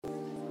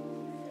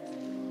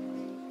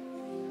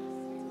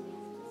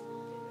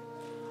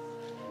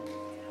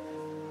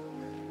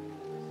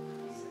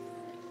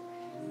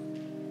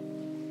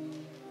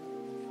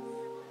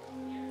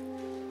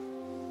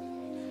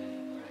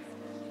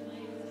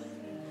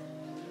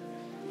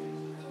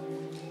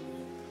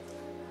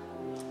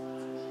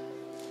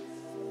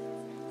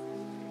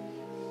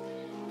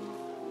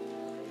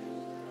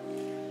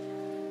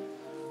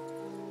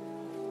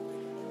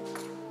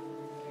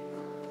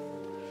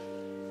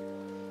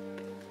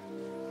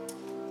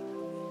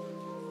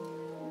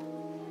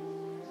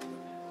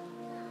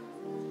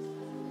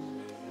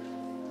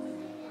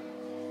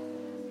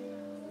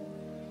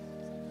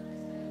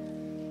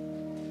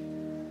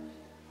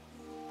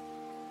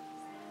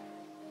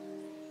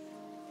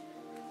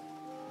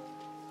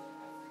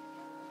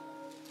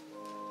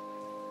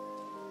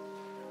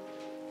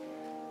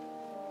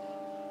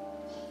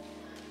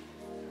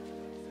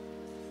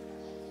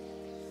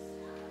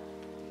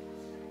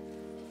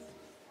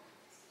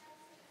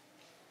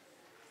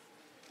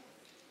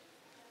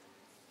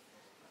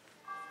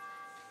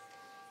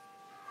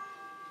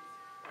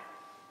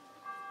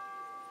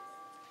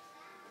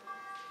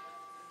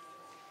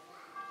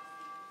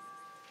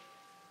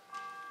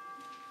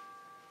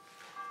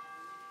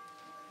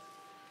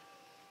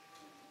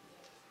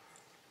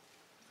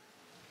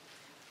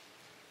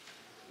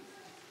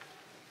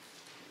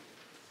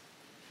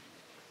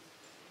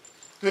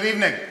Good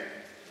evening.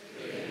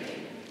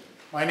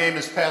 My name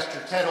is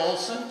Pastor Ted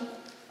Olson.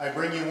 I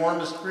bring you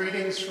warmest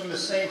greetings from the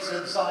saints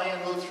at Zion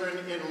Lutheran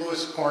in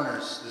Lewis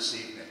Corners this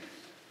evening.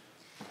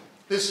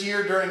 This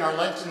year during our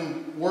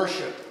Lenten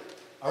worship,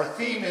 our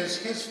theme is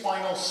His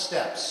Final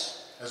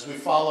Steps as we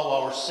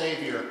follow our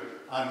Savior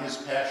on his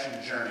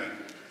passion journey.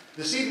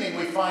 This evening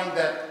we find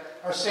that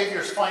our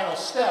Savior's final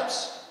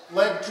steps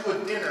led to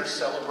a dinner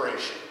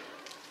celebration.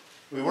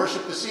 We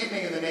worship this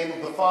evening in the name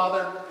of the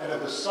Father, and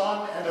of the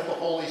Son, and of the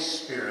Holy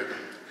Spirit.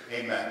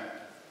 Amen.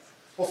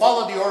 We'll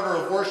follow the order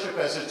of worship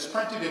as it's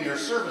printed in your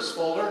service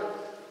folder,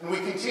 and we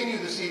continue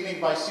this evening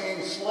by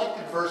singing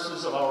selected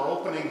verses of our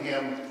opening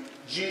hymn,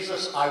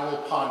 Jesus I Will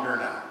Ponder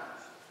Now.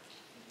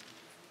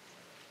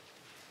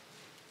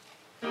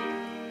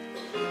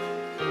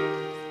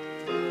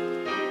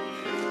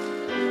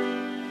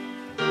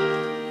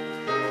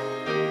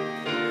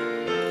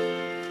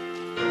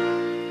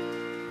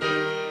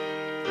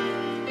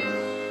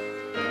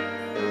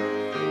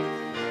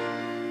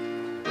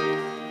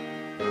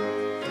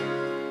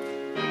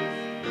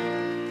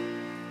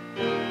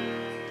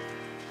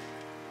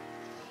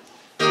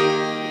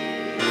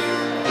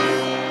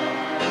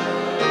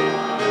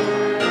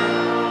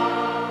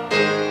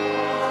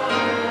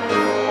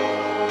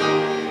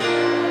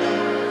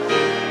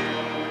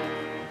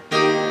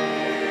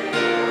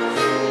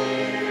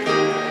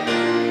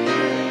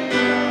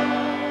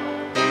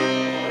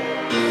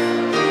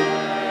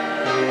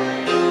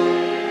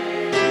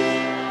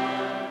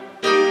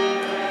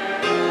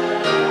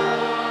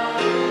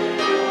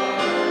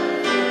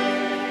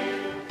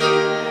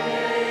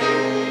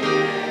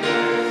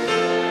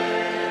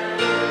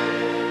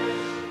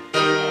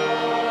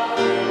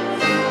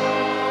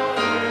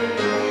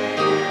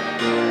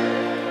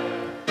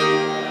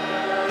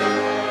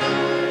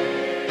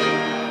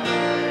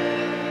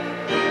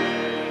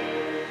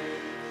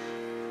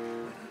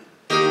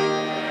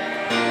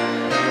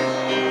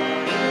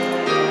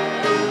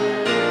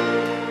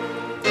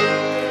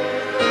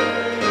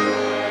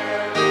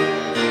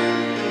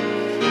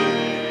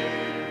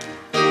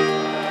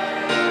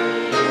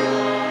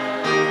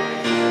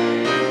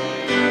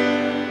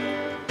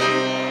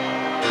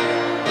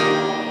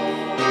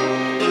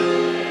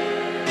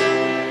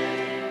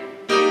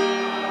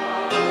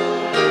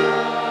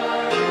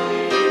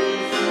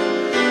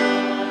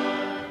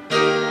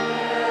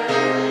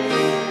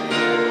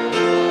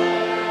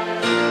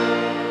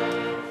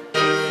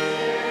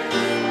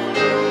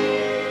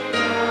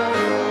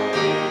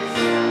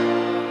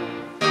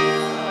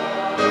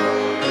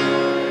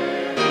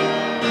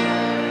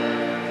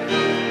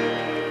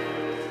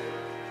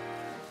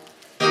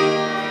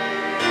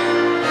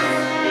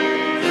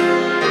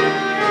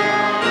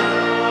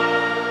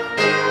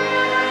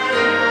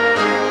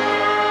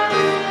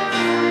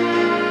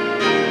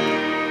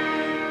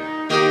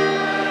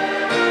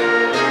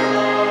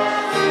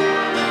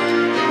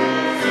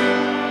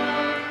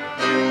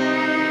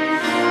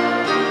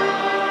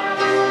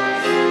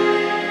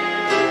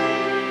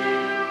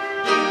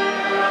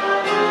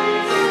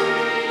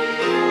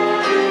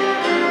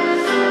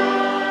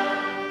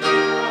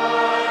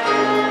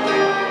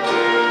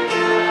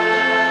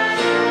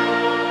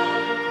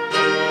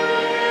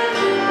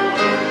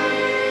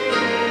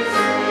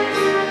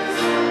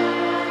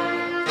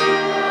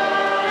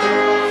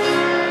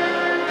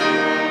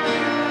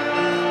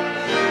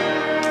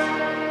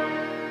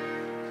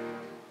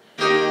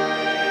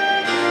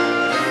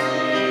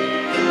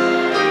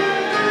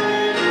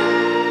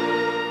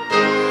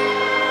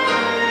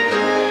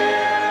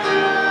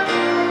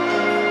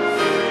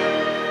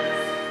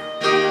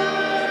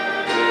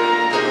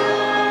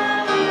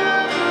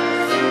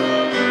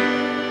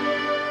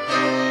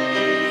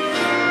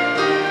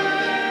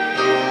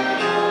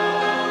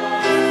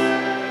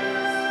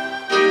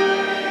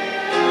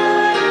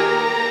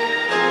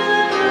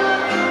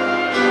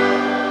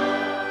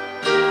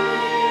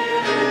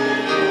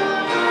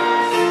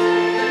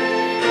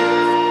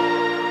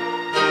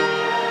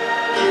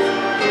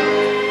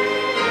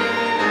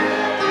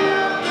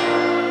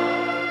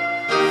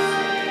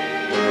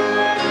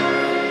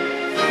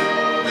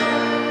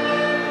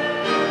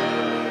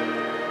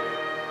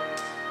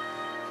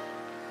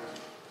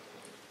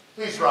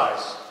 Please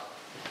rise.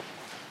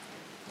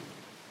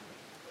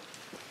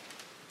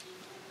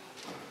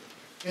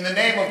 In the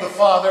name of the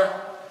Father,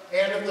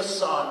 and of the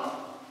Son,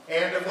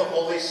 and of the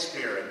Holy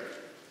Spirit.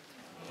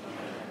 Amen.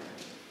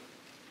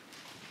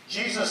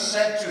 Jesus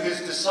said to his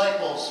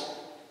disciples,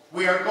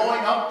 "We are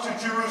going up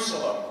to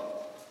Jerusalem.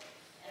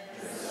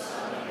 And the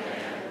Son of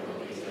Man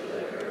will be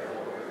delivered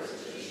over to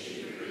the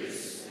chief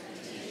priests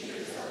and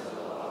teachers of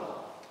the law.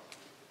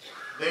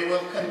 They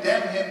will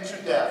condemn him to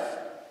death,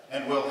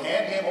 and will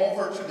hand him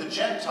over to the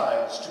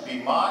Gentiles to be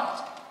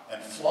mocked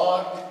and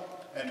flogged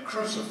and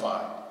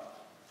crucified.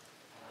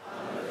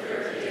 On the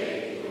third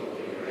day he will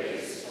be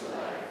raised to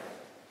life.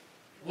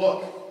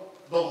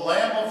 Look, the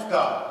Lamb of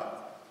God,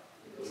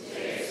 who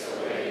takes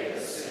away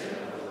the sin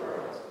of the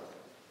world.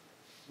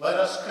 Let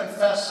us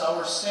confess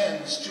our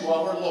sins to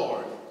our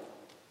Lord.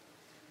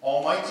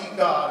 Almighty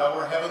God,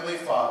 our Heavenly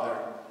Father,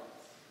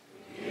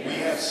 we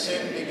have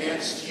sinned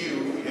against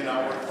you in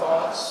our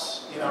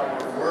thoughts, in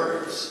our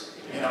words,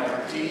 in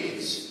our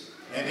deeds,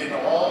 and in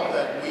all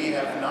that we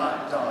have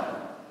not done.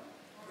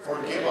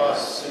 Forgive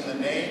us in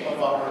the name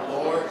of our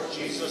Lord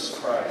Jesus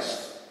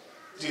Christ.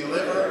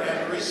 Deliver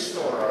and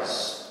restore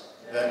us,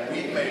 that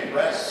we may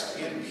rest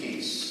in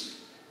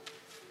peace.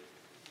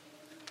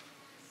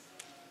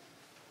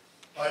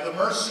 By the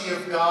mercy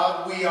of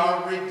God, we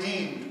are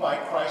redeemed by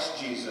Christ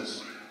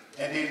Jesus,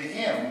 and in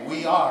him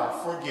we are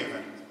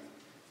forgiven.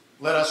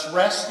 Let us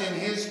rest in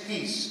his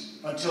peace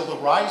until the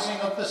rising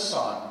of the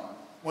sun,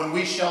 when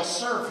we shall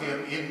serve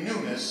him in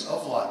newness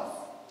of life.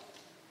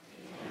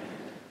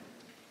 Amen.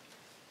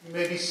 You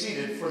may be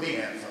seated for the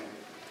anthem.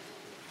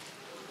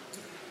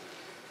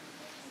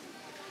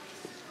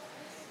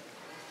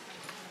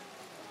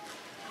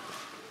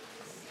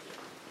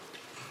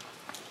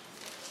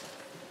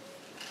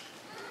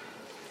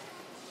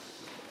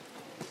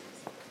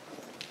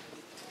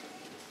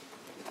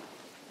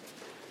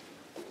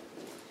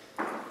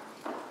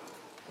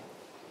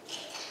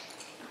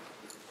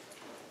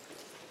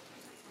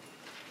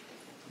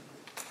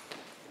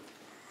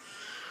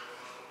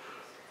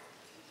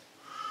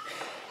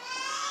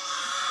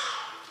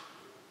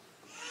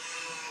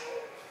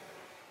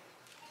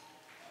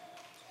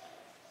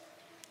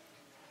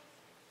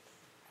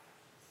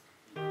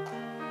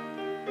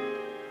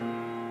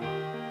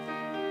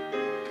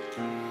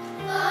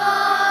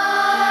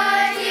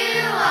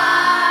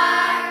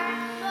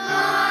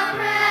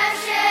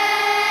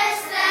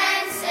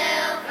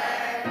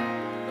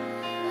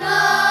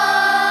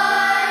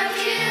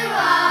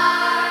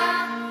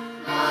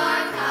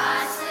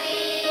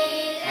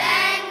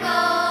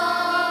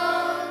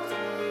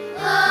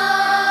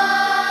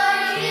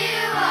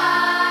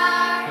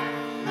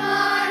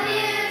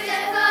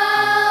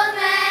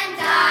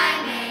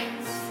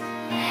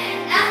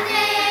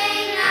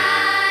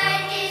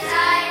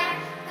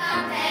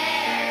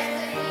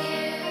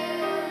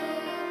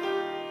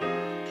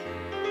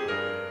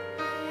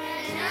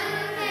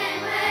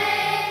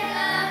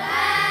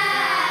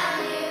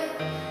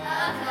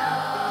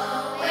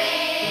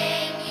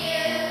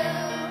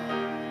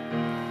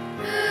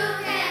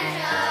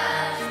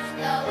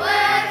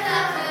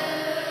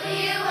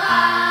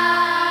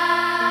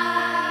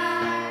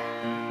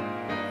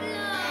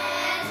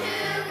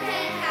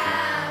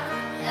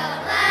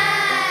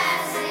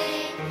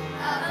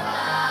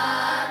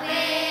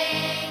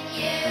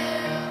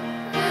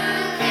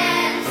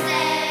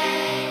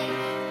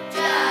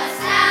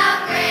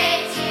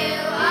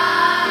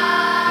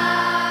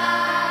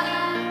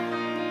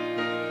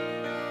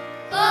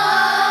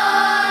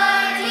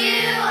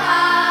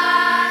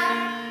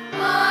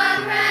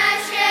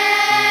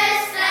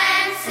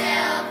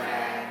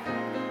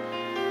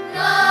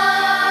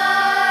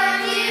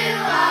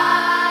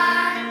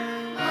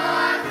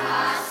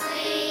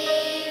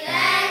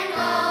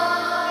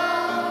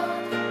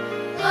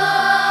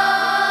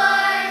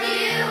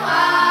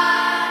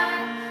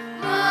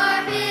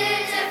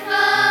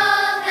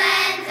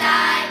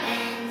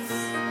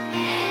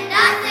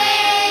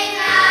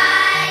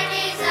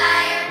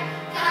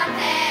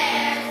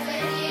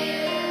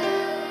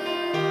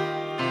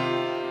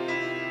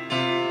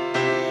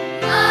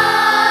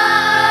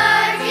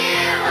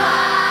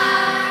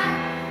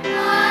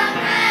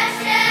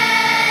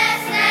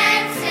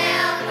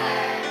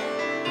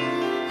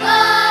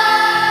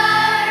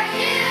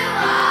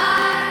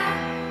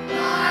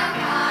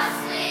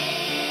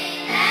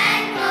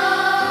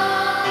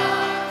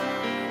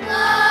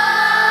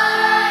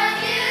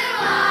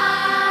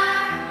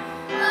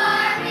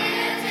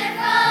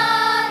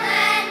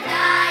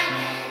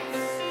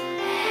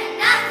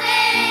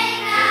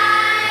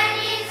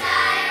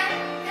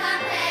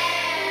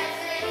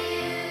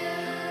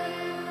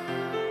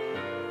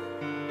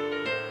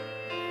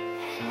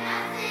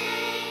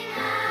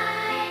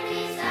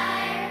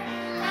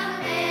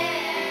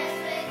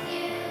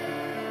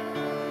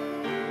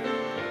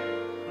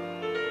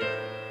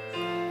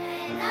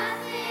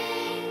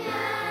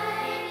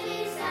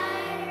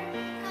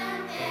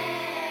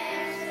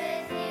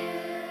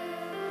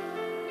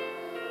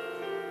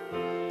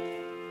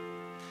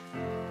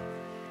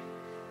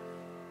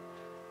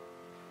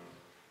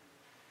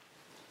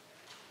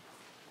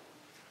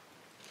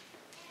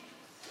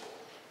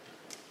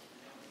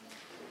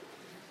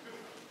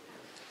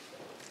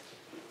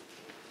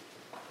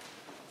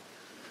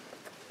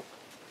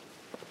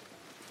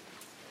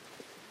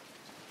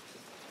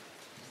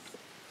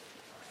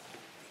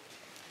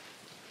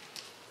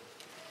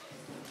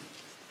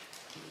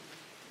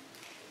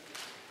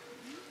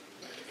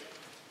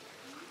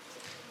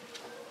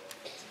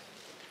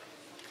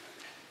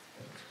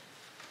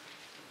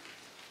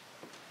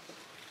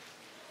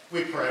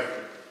 We pray.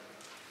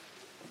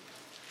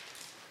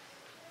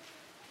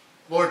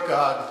 Lord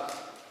God,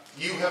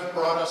 you have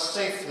brought us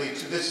safely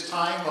to this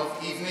time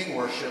of evening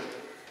worship.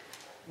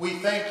 We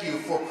thank you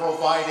for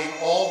providing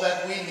all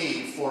that we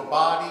need for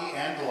body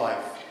and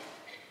life.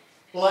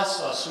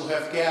 Bless us who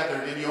have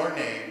gathered in your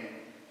name.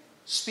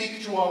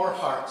 Speak to our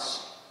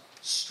hearts.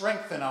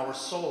 Strengthen our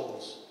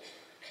souls.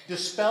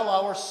 Dispel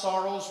our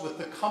sorrows with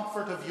the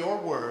comfort of your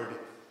word,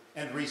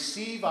 and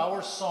receive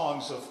our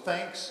songs of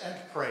thanks and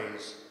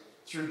praise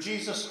through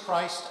Jesus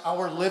Christ,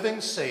 our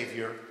living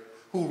Savior,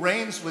 who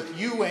reigns with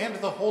you and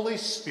the Holy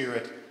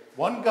Spirit,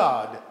 one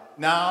God,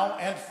 now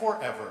and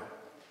forever.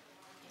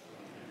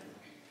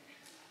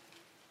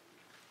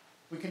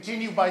 We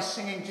continue by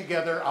singing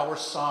together our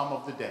psalm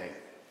of the day.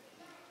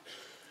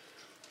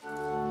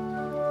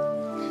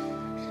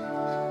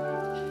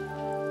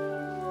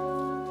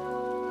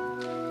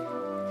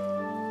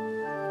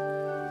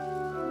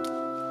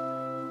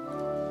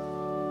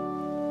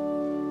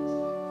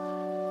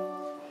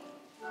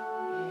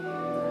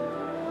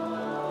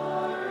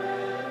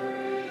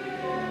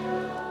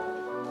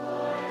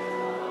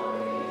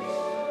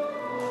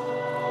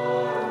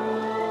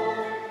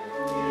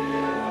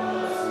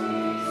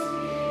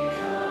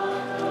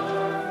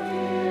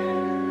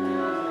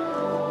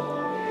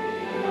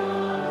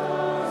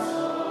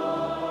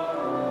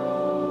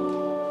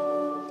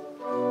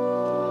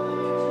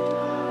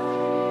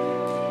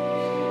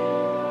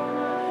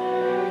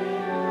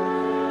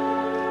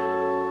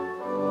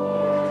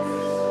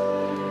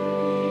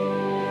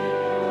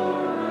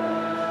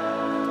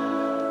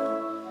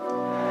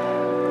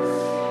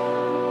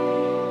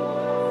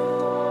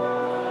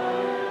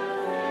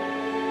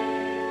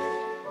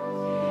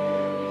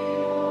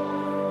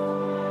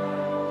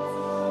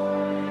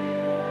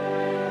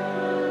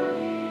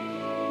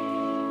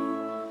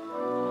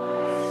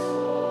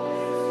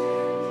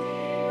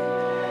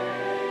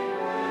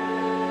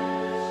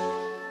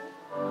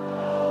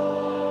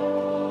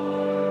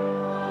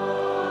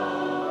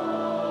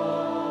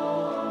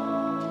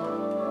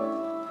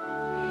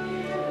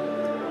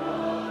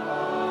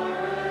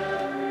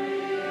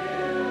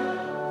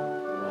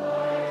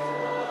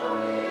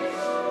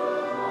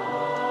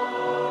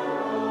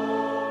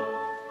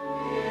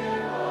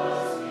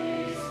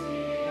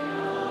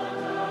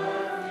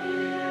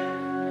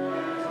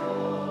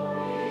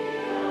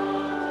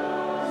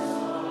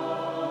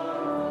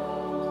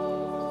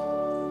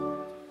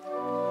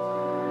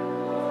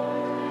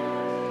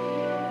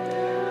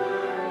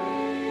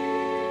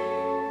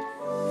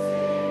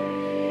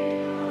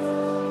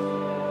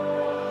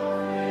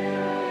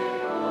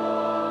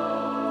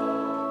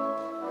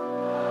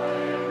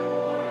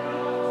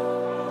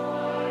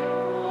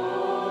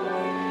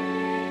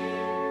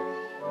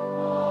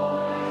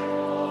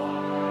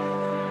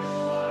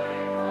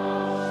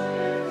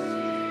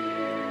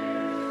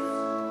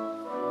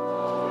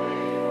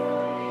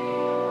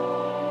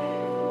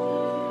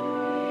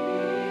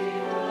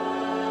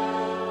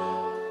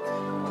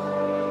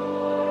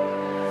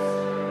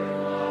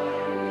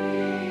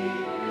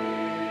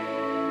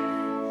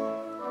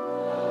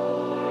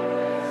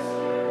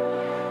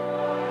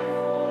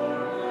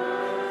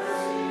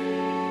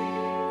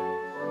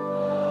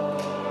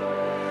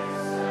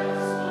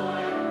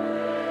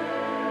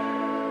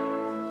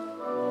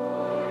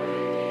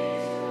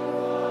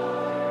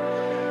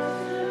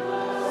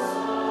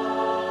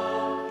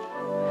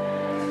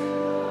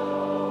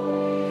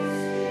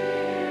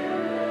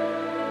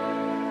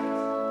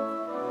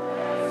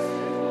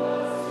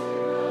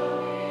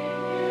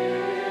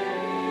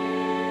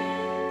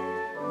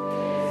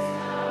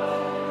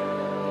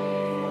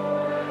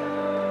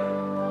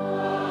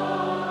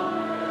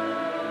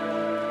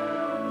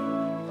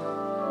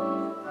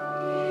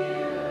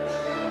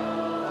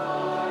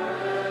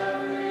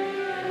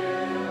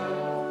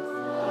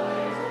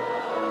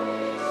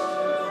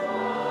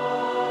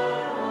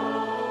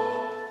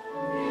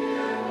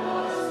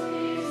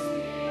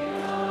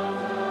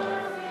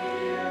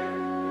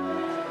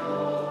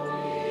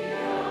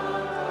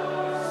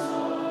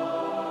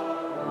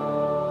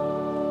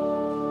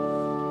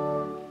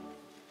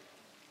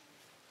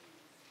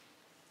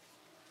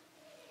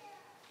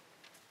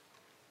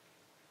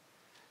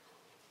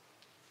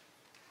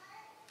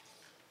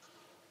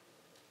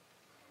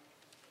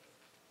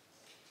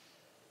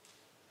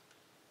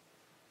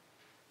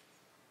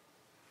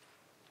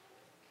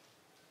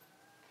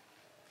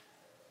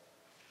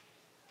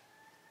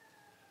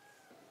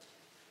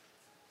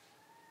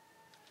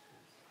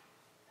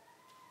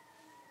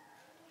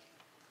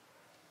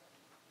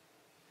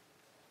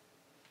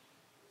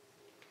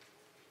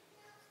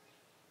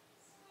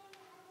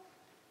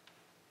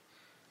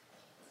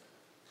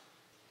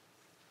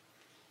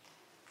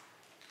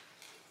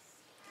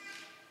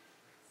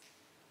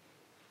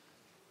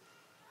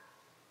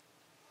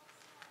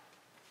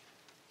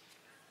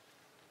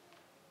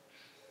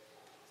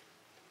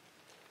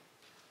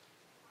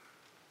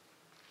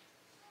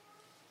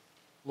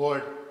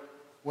 Lord,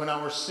 when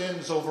our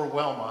sins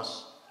overwhelm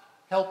us,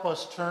 help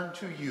us turn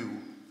to you,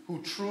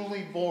 who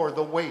truly bore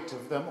the weight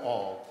of them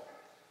all.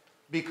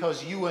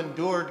 Because you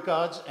endured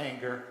God's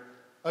anger,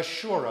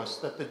 assure us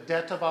that the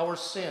debt of our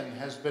sin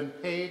has been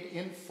paid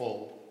in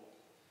full.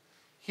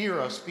 Hear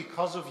us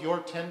because of your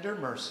tender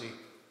mercy,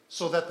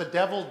 so that the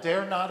devil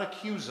dare not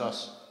accuse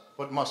us,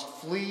 but must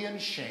flee in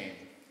shame.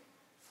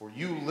 For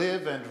you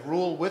live and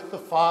rule with the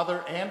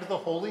Father and the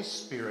Holy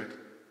Spirit,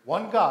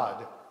 one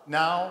God,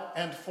 now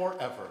and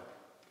forever.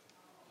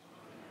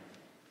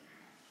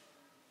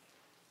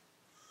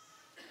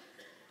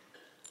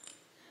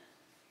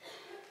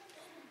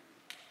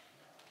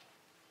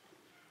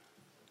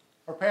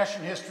 Our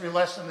Passion History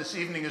lesson this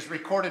evening is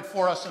recorded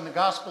for us in the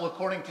Gospel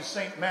according to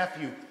St.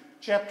 Matthew,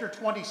 chapter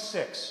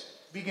 26,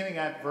 beginning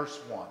at verse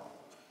 1.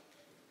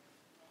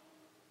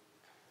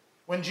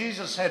 When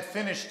Jesus had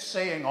finished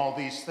saying all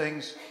these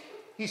things,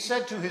 he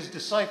said to his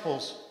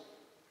disciples,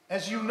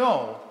 "As you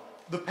know,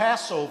 the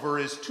Passover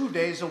is 2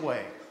 days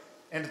away,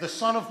 and the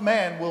Son of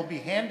Man will be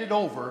handed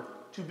over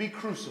to be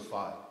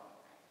crucified."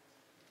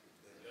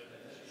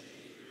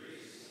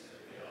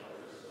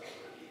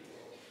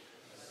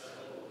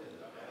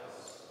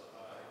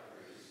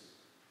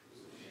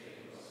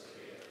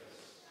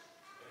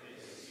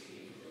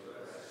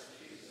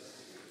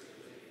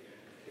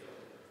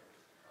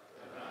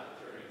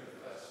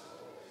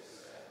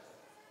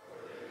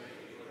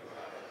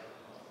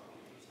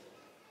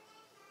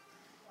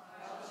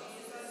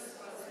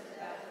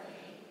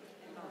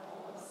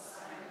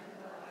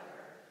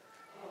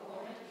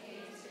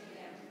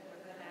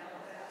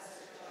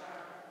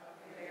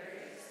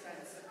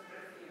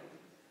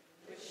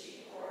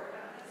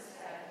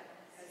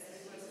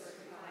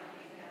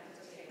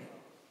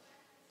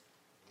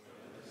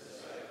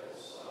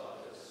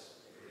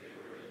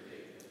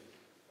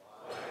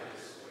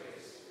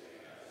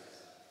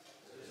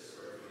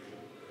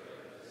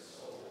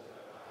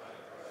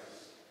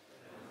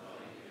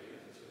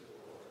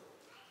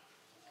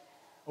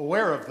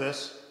 Aware of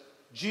this,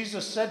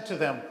 Jesus said to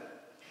them,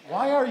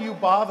 "Why are you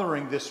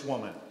bothering this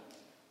woman?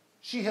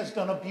 She has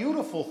done a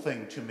beautiful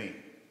thing to me.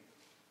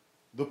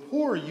 The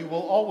poor you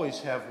will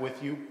always have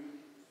with you,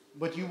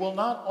 but you will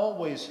not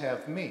always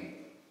have me.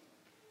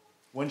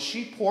 When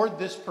she poured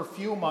this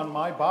perfume on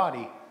my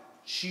body,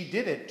 she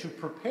did it to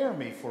prepare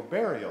me for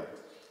burial.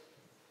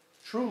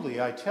 Truly,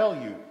 I tell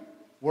you,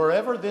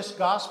 wherever this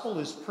gospel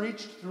is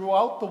preached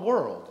throughout the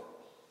world,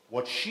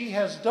 what she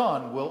has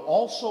done will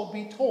also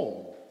be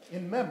told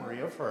in memory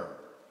of her."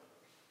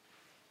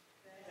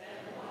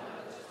 Then one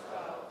of the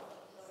 12,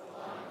 the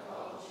one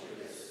called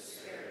Judas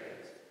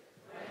Iscariot,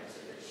 went to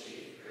the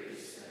chief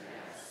priests and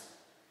asked,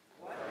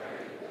 "What are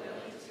you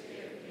willing to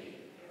give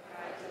me if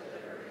I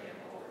deliver him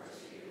over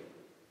to you?"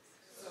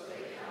 So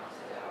they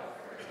counted out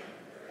for him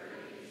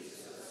 30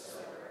 pieces of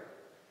silver.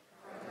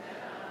 From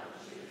then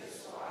on,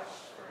 Judas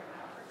watched for an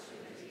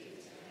opportunity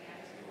to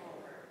hand him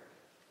over.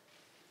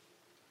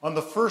 On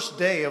the first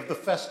day of the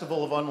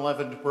festival of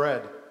unleavened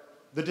bread,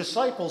 the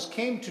disciples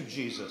came to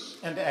Jesus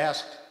and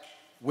asked,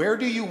 "Where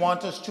do you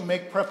want us to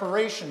make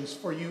preparations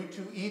for you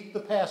to eat the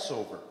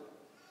Passover?"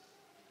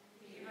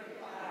 He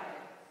replied,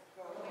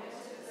 "Go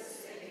into the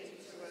city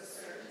to a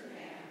certain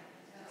man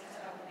and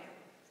tell him,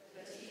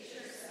 'The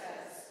teacher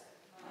says,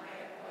 my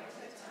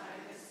appointed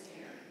time is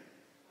near.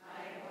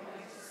 I am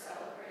going to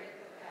celebrate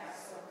the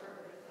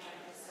Passover with my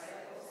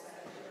disciples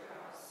at your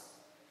house.'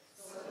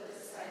 So the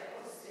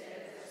disciples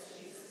did as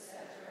Jesus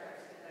had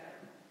directed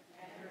them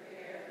and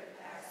prepared the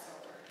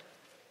Passover.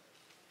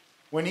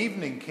 When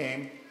evening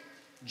came,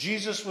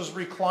 Jesus was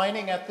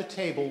reclining at the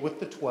table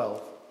with the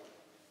 12,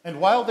 and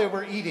while they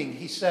were eating,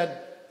 he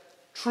said,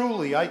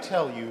 "Truly, I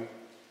tell you,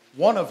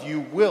 one of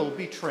you will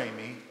betray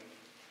me."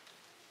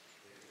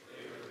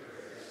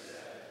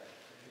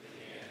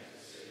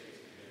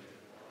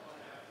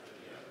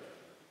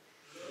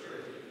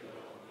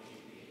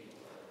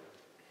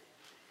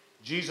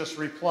 Jesus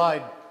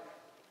replied,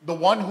 "The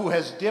one who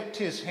has dipped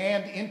his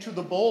hand into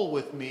the bowl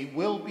with me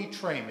will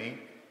betray me.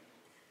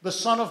 The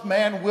Son of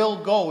Man will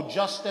go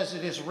just as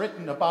it is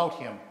written about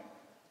him.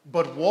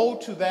 But woe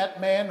to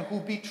that man who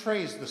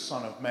betrays the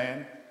Son of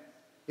Man.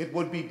 It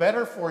would be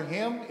better for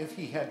him if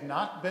he had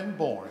not been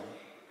born."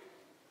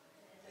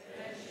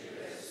 Then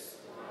Judas,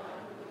 the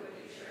one who would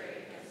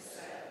betray him,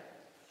 said,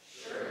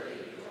 "Surely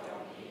you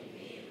don't need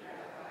me,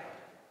 Rabbi."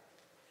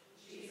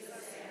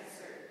 Jesus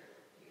answered,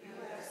 "You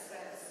have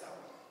said so."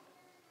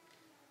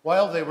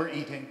 While they were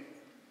eating,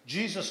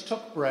 Jesus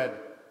took bread,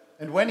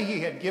 and when he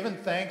had given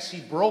thanks,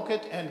 he broke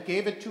it and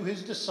gave it to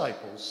his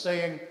disciples,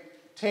 saying,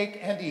 "Take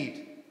and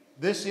eat.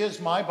 This is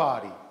my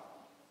body."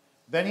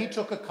 Then he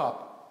took a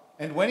cup,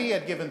 and when he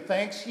had given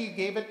thanks, he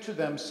gave it to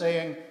them,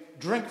 saying,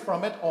 "Drink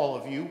from it, all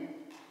of you.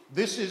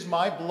 This is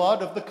my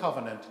blood of the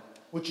covenant,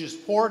 which is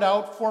poured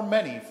out for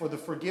many for the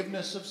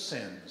forgiveness of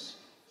sins.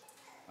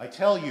 I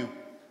tell you,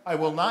 I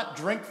will not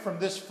drink from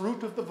this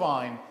fruit of the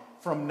vine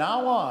from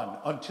now on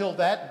until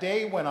that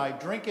day when I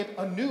drink it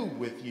anew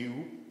with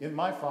you in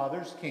my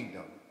Father's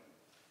kingdom."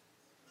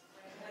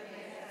 When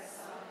they had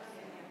sung a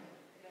hymn,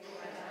 they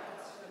went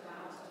out to the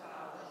Mount of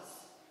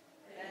Olives.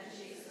 Then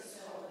Jesus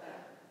told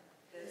them,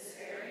 "This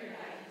very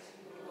night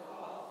you will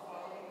all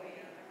fall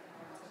away on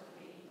account of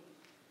me.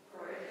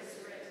 For it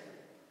is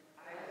written,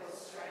 I will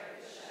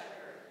strike the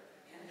shepherd,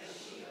 and the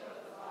sheep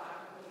of the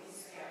flock will be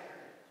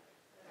scattered.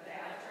 But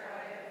after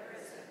I have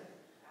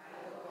risen, I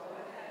will go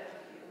ahead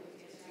of you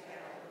into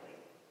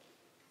Galilee."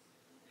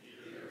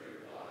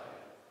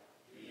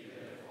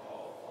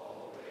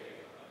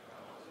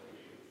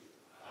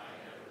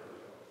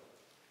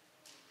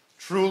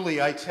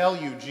 "Truly, I tell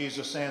you,"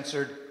 Jesus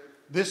answered,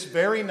 "this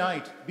very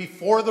night,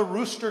 before the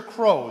rooster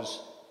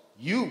crows,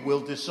 you will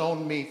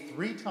disown me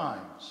 3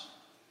 times.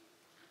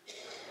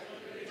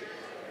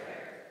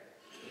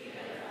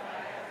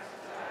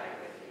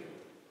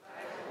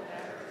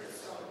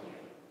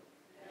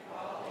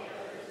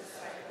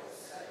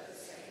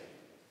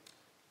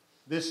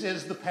 This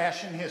is the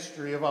Passion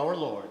history of our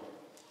Lord.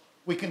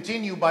 We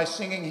continue by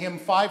singing hymn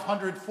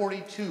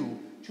 542,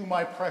 To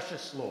My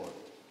Precious Lord.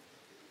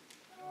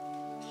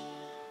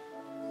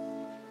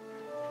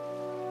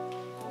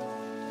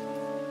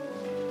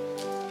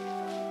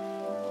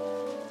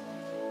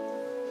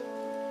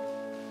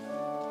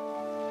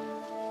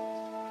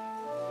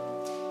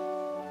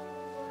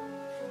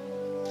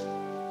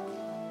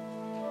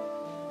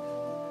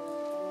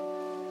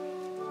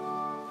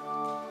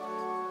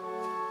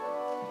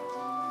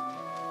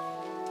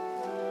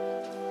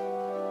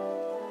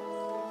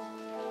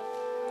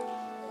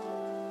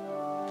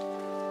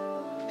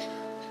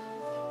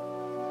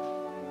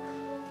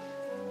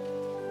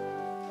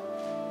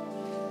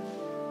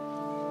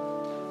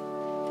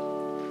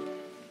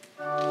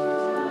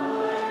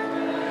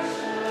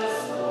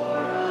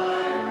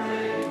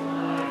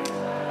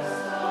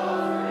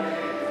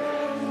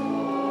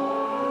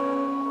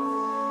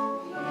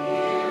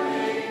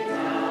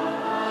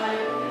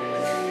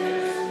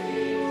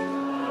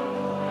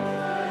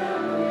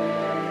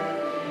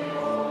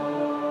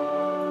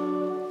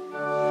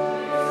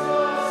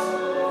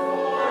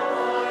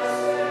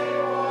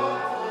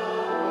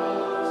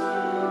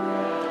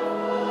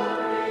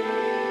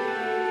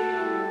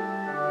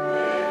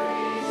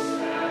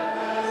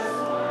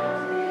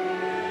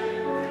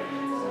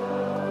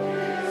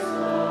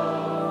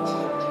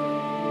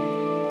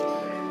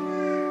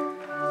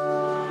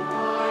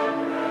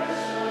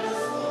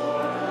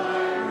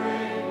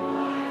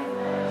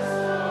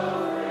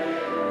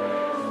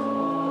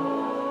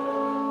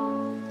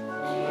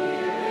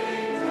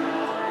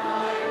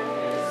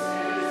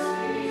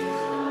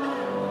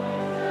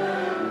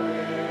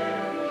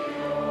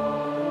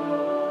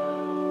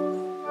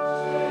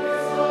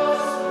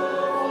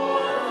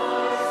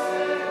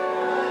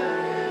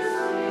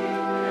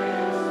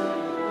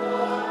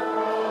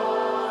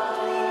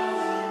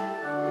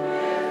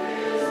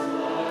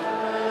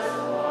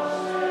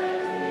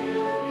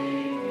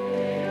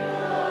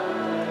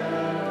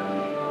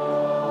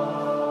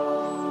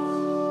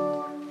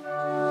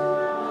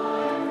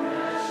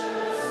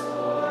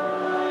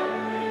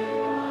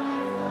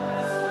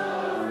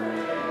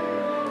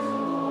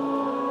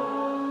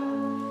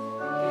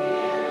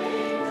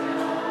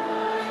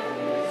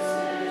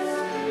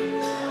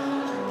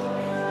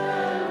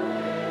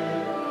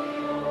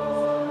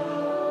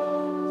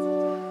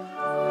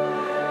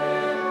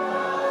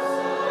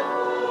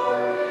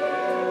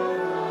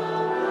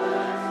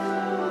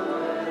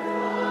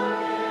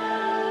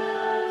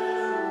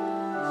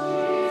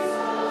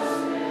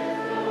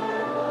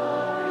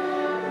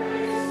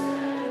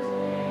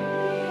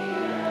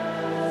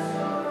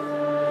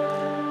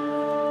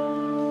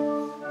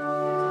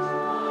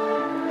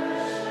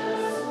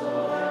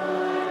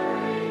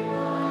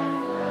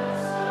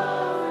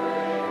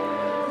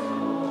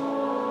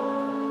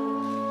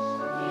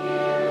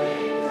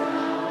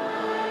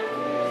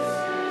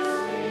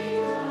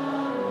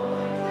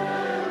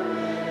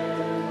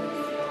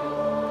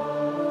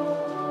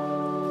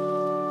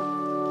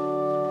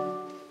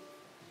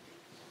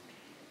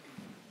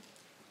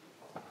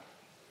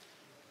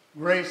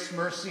 Grace,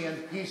 mercy,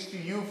 and peace to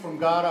you from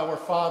God our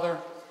Father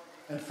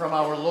and from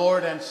our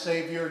Lord and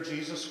Savior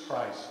Jesus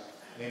Christ.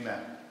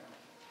 Amen.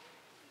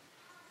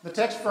 The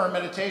text for our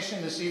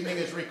meditation this evening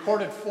is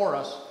recorded for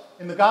us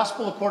in the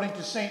Gospel according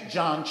to St.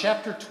 John,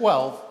 chapter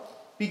 12,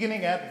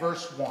 beginning at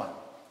verse 1.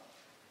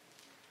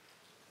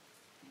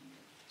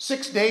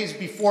 6 days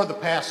before the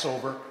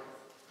Passover,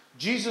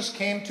 Jesus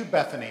came to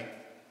Bethany,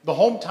 the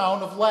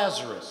hometown of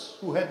Lazarus,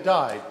 who had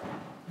died,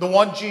 the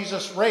one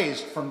Jesus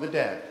raised from the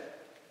dead.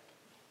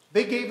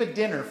 They gave a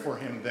dinner for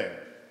him there.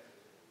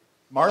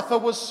 Martha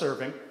was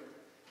serving,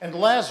 and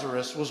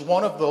Lazarus was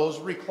one of those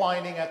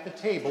reclining at the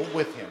table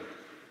with him.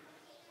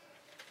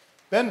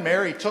 Then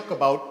Mary took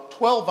about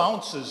 12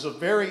 ounces of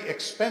very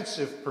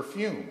expensive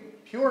perfume,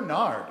 pure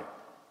nard,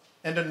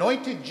 and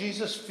anointed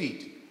Jesus'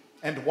 feet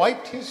and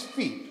wiped his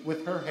feet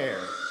with her hair.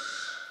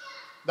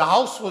 The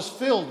house was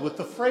filled with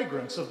the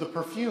fragrance of the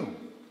perfume.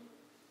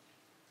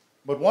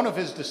 But one of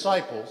his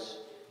disciples,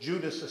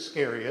 Judas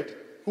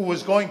Iscariot, who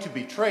was going to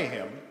betray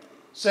him,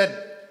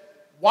 said,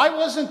 "Why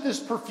wasn't this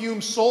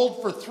perfume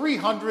sold for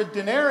 300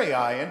 denarii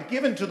and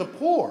given to the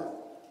poor?"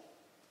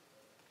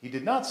 He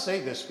did not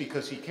say this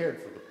because he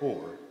cared for the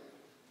poor,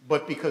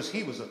 but because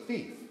he was a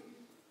thief.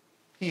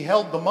 He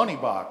held the money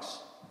box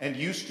and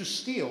used to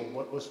steal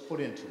what was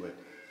put into it.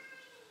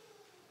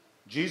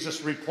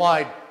 Jesus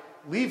replied,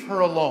 "Leave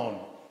her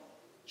alone.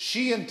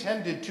 She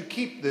intended to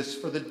keep this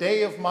for the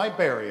day of my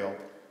burial.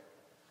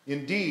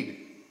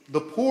 Indeed,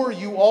 the poor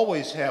you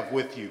always have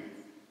with you,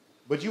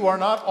 but you are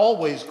not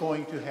always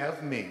going to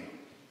have me."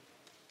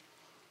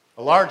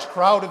 A large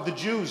crowd of the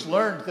Jews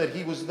learned that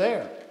he was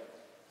there.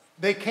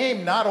 They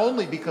came not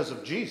only because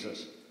of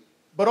Jesus,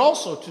 but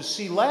also to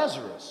see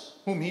Lazarus,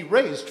 whom he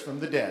raised from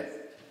the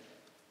dead.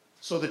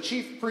 So the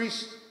chief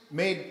priests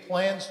made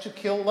plans to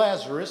kill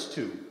Lazarus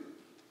too,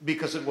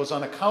 because it was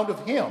on account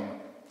of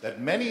him that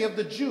many of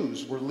the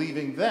Jews were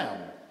leaving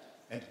them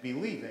and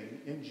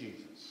believing in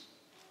Jesus.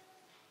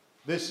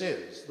 This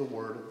is the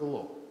word of the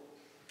Lord.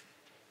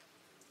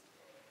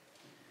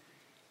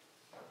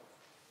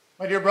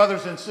 My dear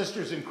brothers and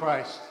sisters in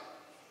Christ,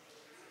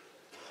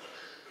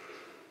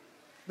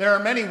 there are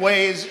many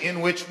ways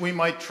in which we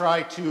might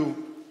try to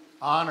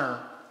honor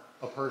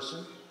a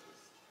person.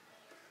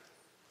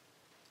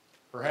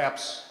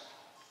 Perhaps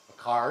a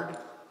card,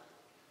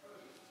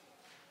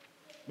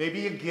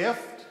 maybe a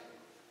gift,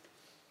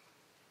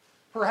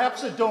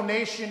 perhaps a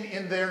donation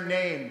in their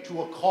name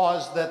to a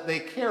cause that they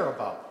care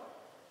about.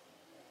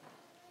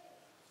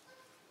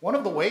 One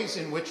of the ways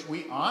in which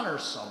we honor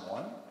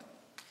someone,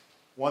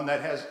 one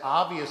that has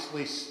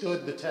obviously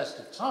stood the test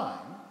of time,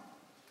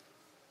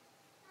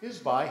 is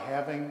by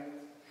having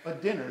a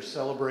dinner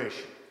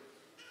celebration.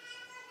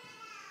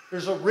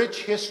 There's a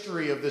rich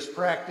history of this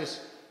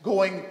practice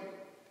going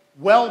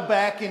well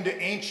back into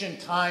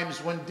ancient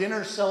times when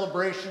dinner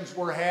celebrations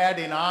were had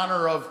in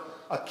honor of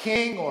a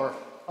king or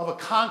of a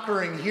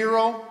conquering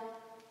hero.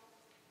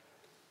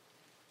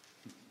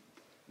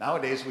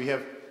 Nowadays we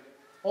have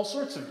all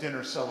sorts of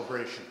dinner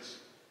celebrations.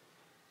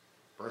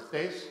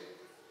 Birthdays,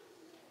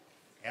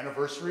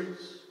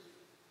 anniversaries,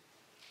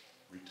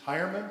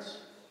 retirements,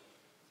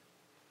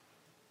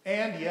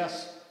 and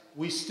yes,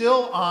 we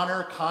still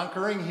honor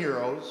conquering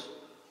heroes,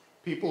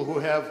 people who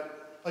have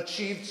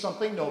achieved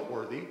something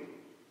noteworthy,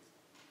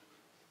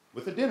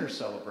 with a dinner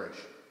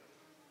celebration.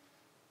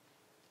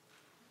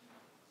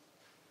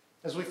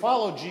 As we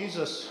follow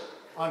Jesus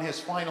on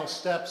his final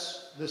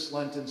steps this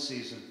Lenten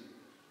season,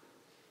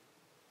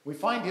 we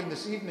find him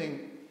this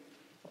evening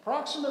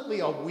approximately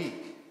a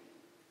week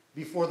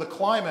before the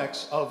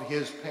climax of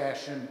his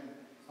passion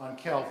on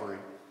Calvary.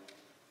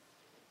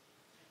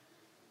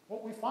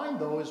 What we find,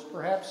 though, is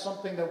perhaps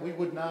something that we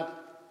would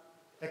not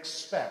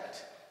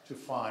expect to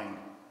find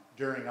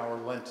during our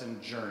Lenten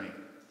journey.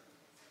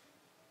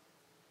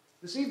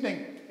 This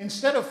evening,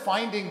 instead of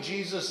finding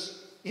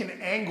Jesus in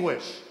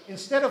anguish,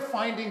 instead of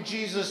finding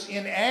Jesus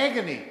in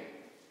agony,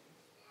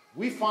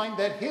 we find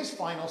that his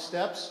final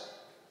steps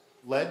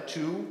led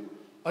to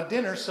a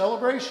dinner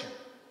celebration.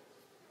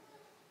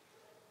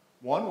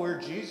 One where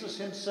Jesus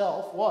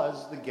himself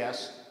was the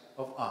guest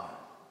of honor.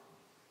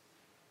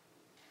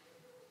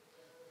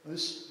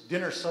 This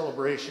dinner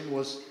celebration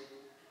was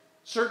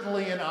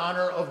certainly in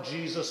honor of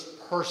Jesus'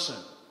 person,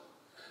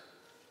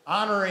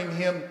 honoring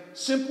him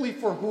simply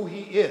for who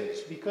he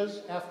is,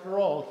 because after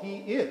all, he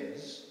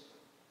is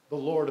the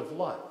Lord of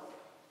life.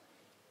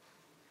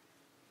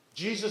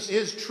 Jesus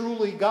is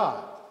truly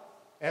God,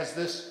 as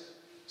this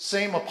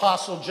same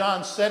Apostle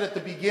John said at the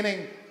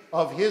beginning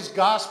of his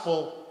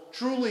gospel,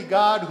 truly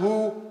God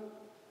who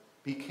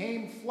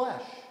became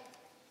flesh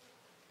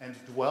and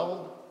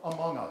dwelled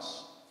among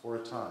us for a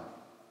time.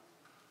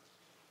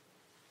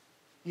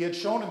 He had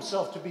shown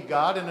himself to be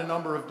God in a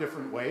number of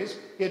different ways.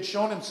 He had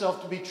shown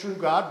himself to be true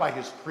God by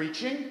his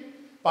preaching,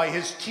 by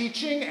his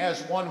teaching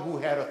as one who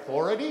had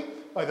authority,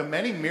 by the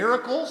many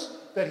miracles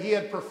that he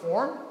had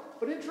performed.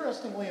 But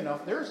interestingly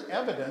enough, there's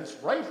evidence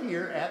right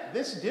here at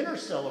this dinner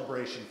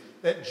celebration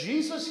that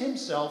Jesus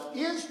himself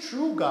is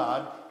true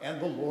God and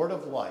the Lord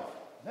of life.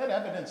 And that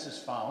evidence is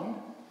found,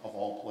 of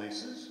all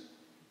places,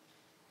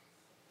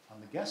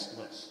 on the guest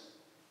list.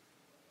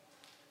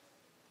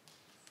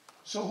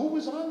 So who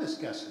was on this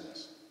guest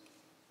list?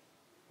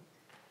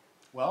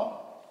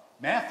 Well,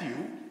 Matthew,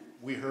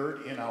 we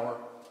heard in our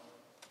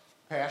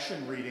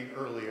Passion reading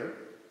earlier,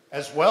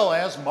 as well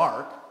as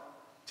Mark,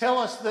 tell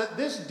us that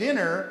this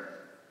dinner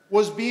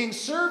was being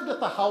served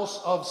at the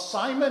house of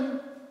Simon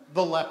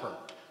the leper.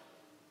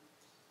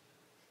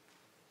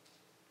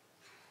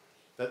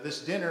 That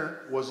this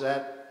dinner was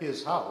at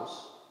his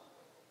house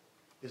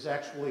is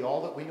actually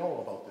all that we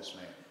know about this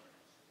man.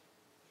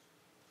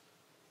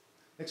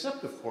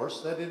 Except, of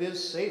course, that it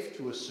is safe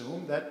to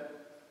assume that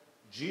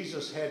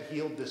Jesus had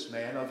healed this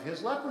man of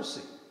his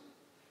leprosy.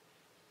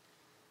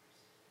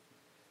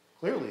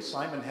 Clearly,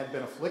 Simon had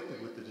been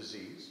afflicted with the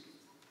disease,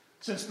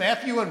 since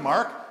Matthew and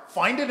Mark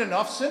find it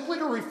enough simply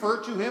to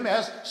refer to him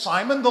as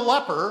Simon the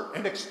leper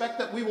and expect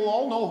that we will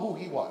all know who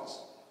he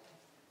was.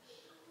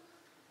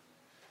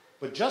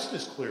 But just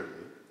as clearly,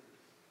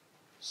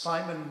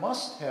 Simon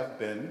must have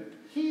been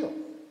healed.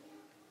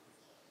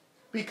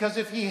 Because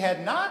if he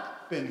had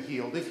not been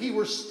healed, if he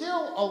were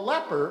still a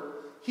leper,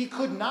 he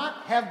could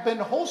not have been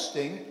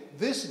hosting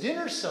this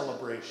dinner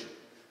celebration.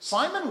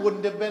 Simon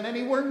wouldn't have been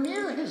anywhere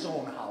near his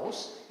own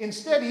house.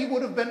 Instead, he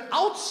would have been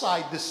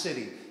outside the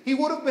city. He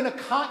would have been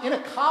in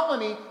a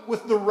colony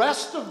with the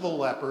rest of the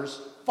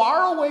lepers,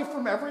 far away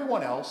from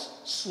everyone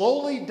else,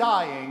 slowly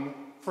dying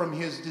from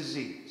his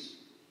disease.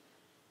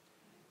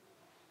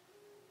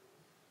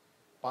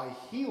 By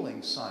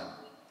healing Simon,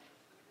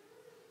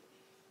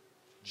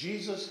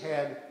 Jesus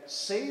had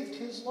saved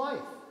his life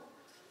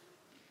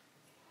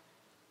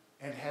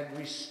and had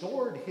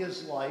restored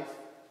his life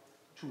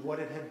to what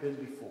it had been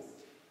before.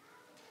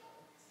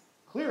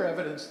 Clear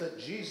evidence that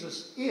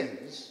Jesus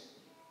is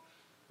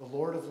the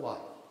Lord of life.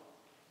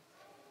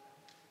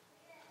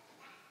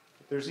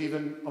 But there's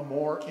even a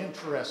more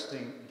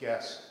interesting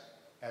guest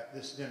at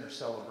this dinner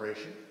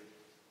celebration.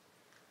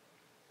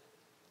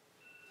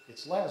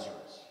 It's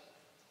Lazarus.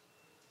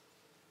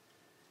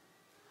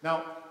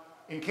 Now,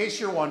 in case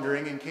you're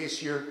wondering, in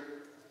case you're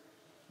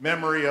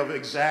memory of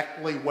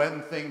exactly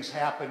when things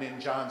happen in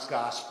John's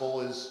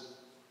gospel is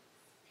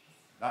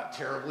not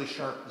terribly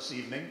sharp this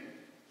evening.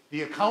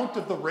 The account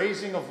of the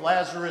raising of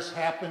Lazarus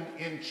happened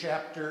in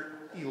chapter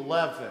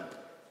 11.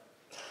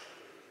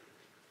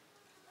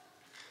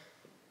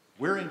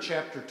 We're in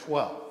chapter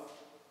 12,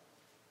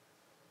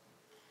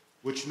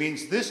 which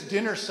means this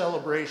dinner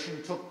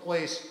celebration took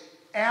place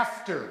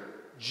after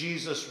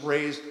Jesus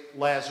raised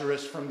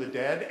Lazarus from the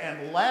dead,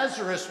 and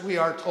Lazarus, we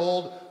are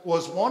told,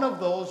 was one of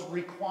those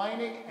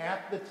reclining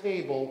at the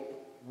table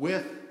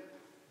with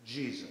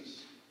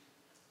Jesus.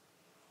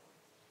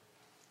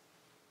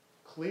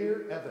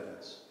 Clear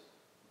evidence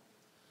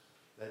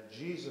that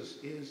Jesus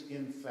is,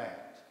 in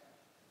fact,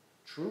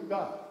 true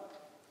God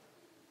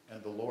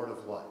and the Lord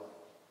of life.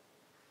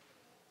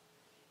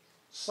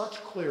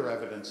 Such clear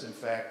evidence, in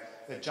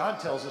fact, that John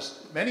tells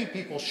us many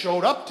people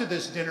showed up to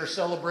this dinner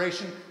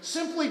celebration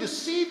simply to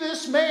see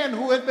this man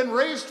who had been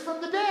raised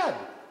from the dead.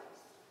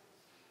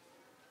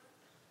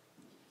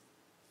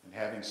 And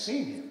having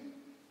seen him,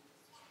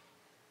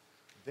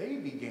 they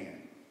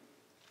began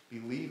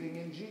believing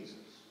in Jesus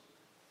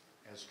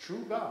as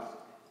true God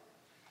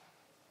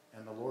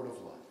and the Lord of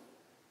life.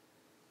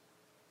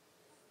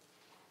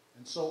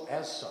 And so,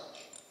 as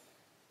such,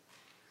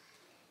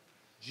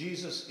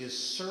 Jesus is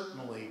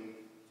certainly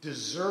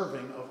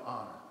deserving of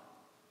honor.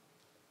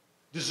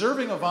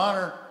 Deserving of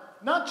honor,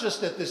 not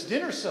just at this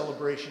dinner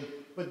celebration,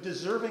 but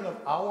deserving of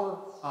our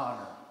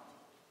honor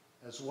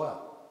as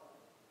well.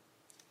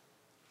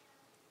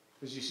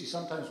 Because you see,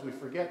 sometimes we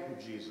forget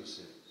who Jesus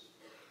is.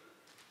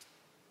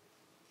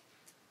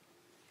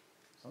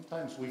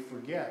 Sometimes we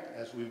forget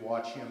as we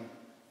watch him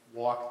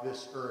walk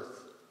this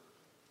earth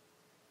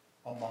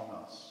among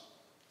us,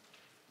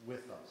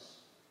 with us,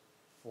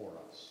 for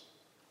us.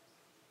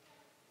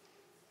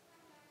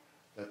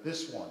 That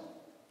this one,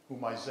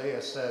 whom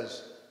Isaiah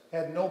says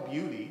had no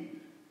beauty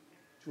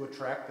to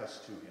attract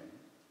us to him,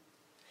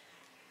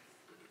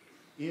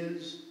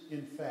 is,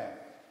 in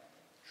fact,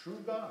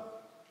 true God,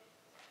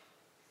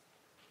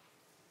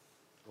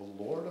 the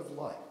Lord of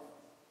life.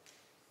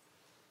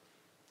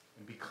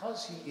 And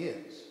because he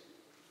is,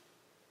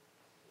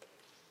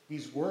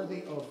 he's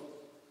worthy of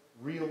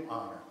real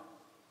honor,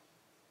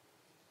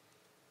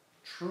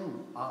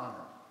 true honor,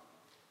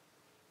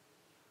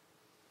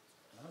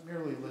 not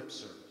merely lip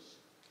service.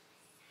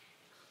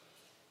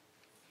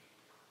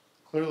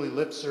 Clearly,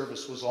 lip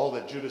service was all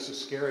that Judas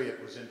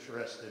Iscariot was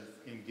interested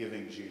in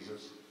giving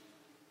Jesus.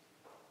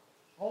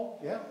 Oh,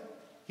 yeah.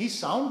 He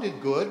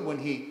sounded good when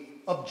he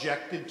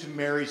objected to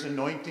Mary's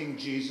anointing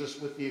Jesus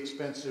with the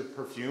expensive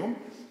perfume.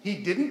 He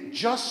didn't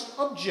just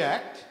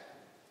object.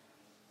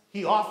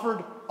 He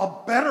offered a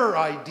better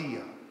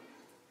idea,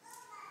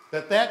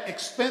 that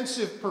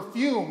expensive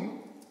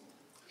perfume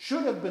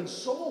should have been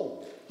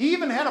sold. He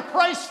even had a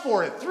price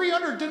for it,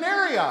 300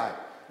 denarii.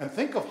 And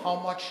think of how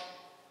much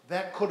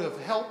that could have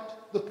helped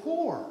the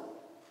poor.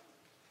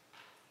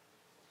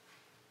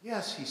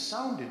 Yes, he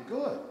sounded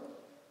good,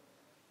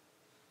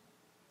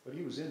 but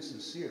he was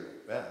insincere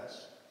at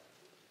best.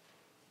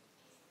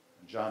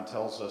 And John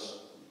tells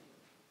us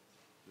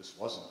this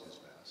wasn't his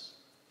best.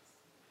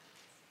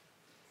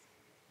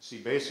 See,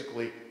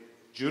 basically,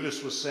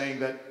 Judas was saying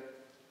that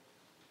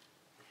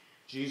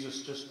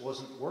Jesus just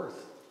wasn't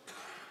worth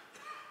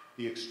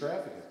the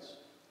extravagance.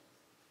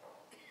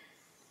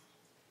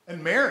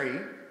 And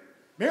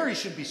Mary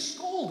should be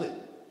scolded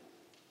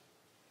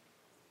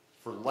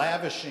for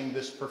lavishing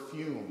this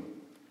perfume,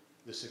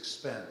 this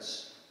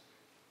expense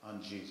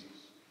on Jesus.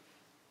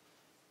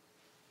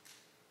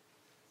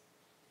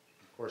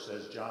 Of course,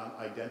 as John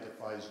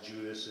identifies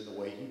Judas in the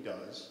way he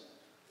does,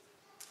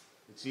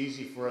 it's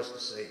easy for us to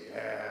say,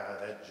 yeah,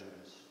 that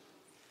Judas.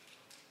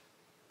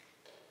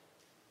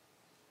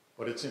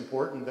 But it's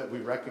important that we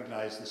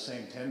recognize the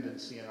same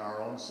tendency in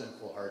our own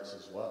sinful hearts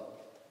as well.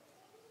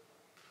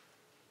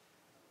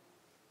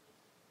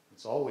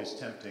 It's always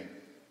tempting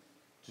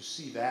to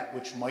see that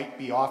which might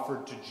be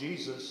offered to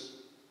Jesus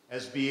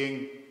as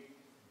being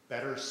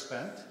better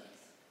spent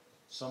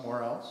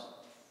somewhere else.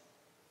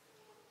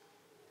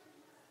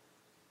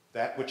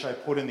 That which I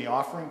put in the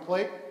offering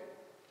plate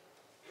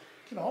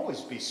can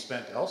always be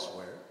spent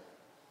elsewhere,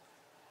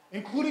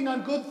 including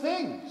on good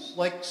things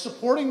like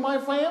supporting my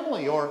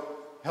family or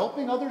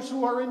helping others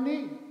who are in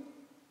need.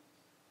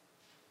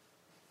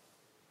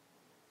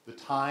 The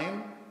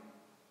time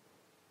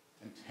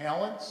and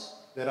talents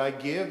that I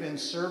give in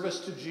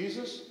service to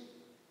Jesus,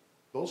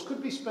 those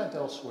could be spent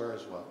elsewhere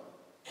as well,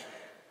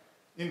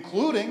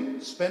 including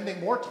spending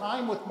more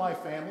time with my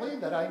family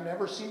that I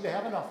never seem to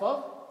have enough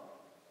of,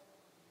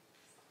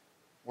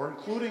 or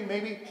including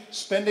maybe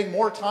spending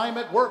more time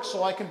at work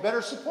so I can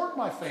better support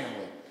my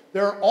family.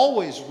 There are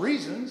always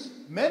reasons,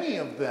 many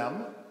of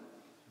them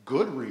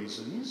good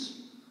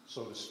reasons,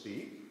 so to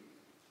speak,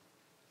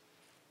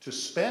 to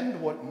spend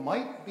what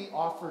might be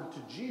offered to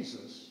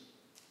Jesus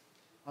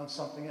on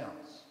something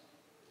else.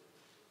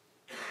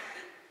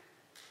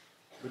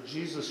 But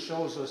Jesus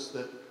shows us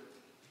that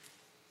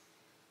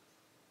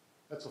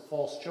that's a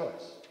false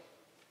choice,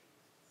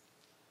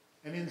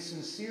 an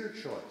insincere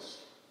choice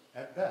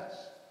at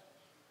best.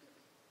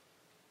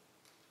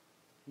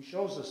 He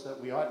shows us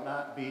that we ought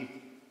not be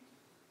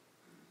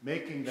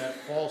making that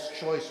false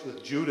choice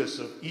with Judas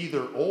of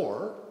either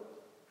or,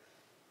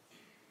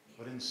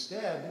 but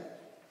instead,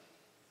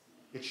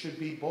 it should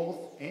be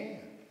both and.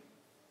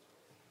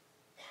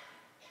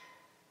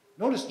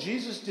 Notice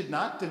Jesus did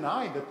not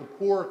deny that the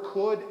poor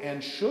could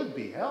and should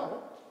be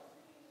helped.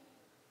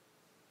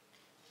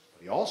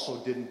 But he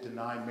also didn't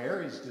deny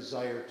Mary's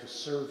desire to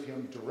serve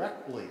him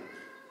directly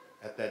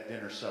at that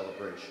dinner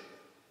celebration.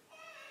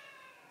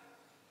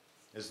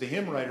 As the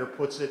hymn writer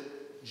puts it,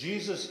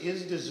 Jesus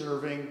is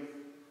deserving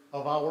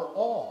of our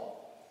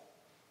all,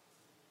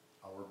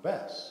 our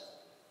best.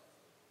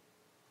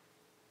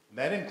 And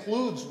that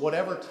includes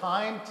whatever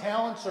time,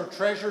 talents, or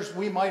treasures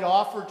we might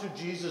offer to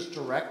Jesus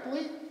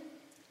directly.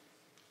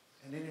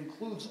 And it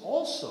includes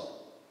also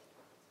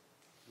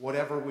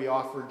whatever we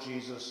offer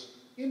Jesus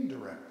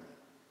indirectly,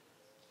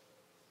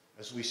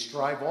 as we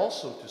strive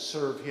also to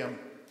serve him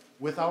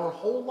with our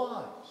whole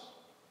lives,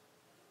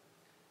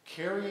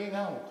 carrying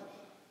out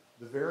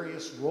the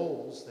various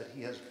roles that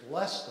he has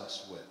blessed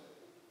us with,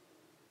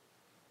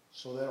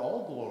 so that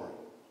all glory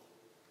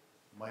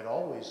might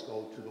always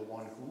go to the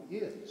one who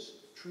is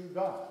true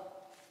God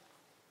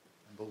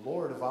and the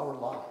Lord of our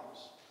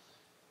lives.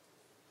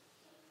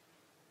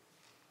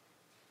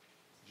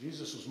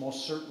 Jesus was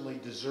most certainly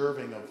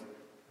deserving of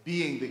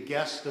being the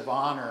guest of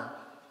honor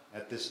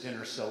at this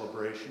dinner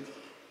celebration,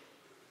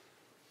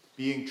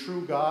 being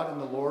true God and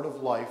the Lord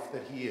of life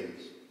that he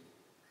is,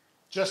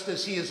 just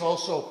as he is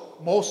also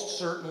most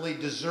certainly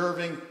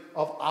deserving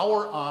of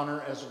our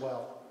honor as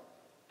well.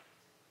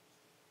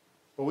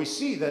 But we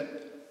see that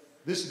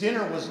this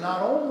dinner was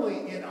not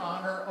only in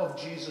honor of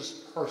Jesus'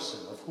 person,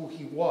 of who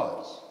he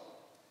was,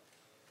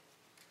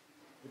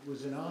 it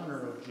was in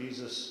honor of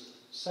Jesus'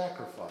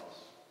 sacrifice.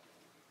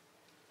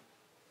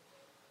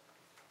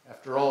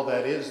 After all,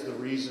 that is the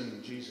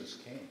reason Jesus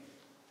came.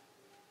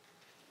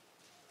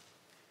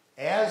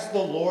 As the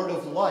Lord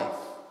of life,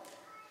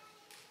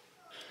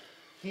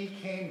 he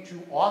came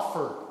to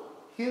offer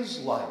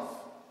his life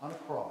on a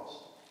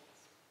cross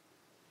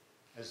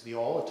as the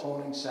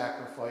all-atoning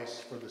sacrifice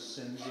for the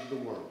sins of the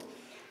world.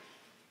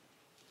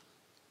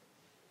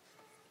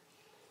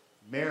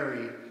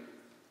 Mary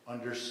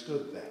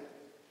understood that.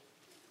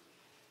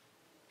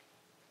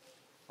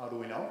 How do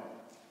we know?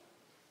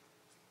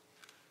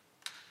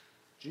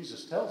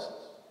 Jesus tells us.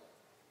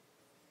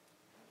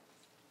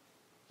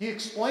 He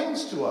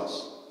explains to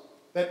us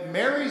that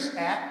Mary's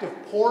act of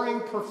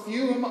pouring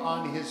perfume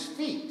on his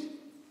feet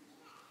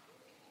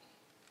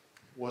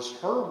was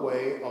her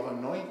way of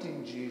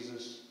anointing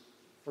Jesus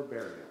for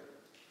burial.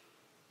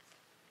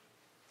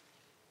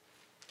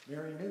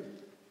 Mary knew.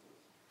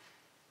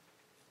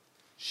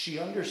 She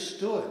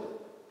understood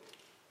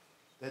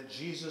that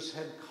Jesus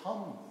had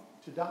come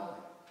to die.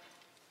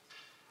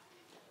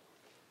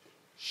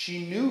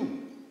 She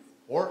knew,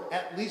 or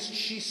at least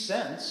she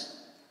sensed,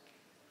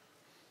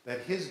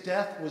 that his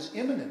death was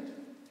imminent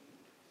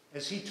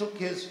as he took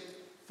his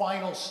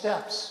final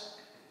steps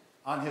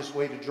on his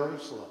way to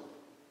Jerusalem.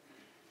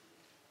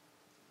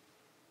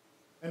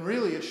 And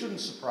really, it shouldn't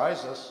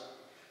surprise us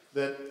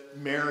that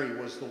Mary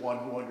was the one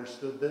who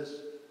understood this.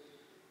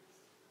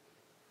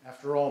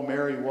 After all,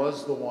 Mary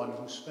was the one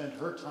who spent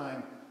her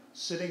time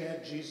sitting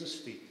at Jesus'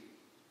 feet,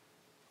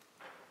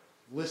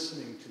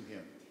 listening to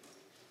him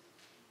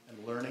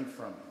and learning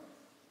from him.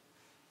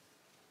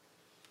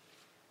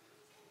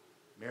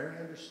 Mary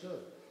understood.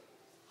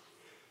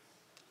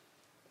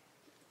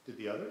 Did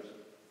the others?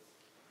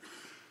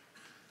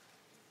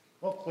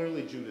 Well,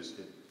 clearly Judas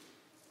didn't.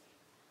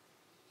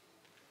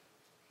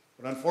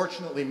 But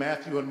unfortunately,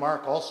 Matthew and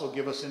Mark also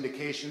give us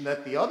indication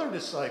that the other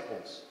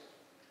disciples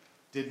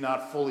did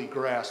not fully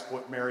grasp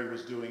what Mary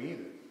was doing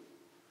either.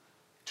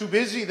 Too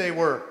busy they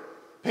were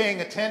paying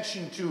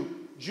attention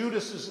to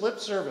Judas's lip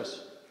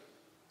service.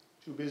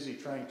 Too busy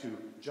trying to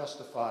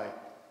justify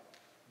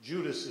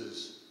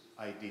Judas's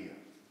idea.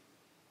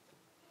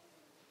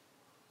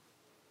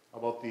 How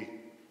about the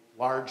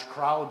large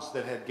crowds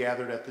that had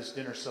gathered at this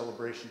dinner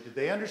celebration? Did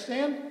they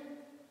understand?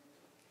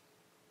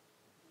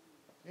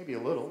 Maybe a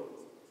little.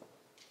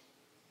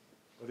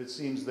 But it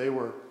seems they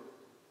were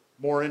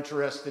more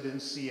interested in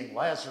seeing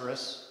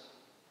Lazarus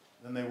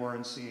than they were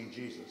in seeing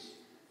Jesus.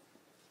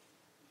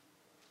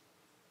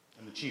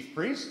 And the chief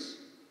priests?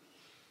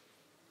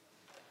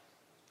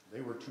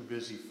 They were too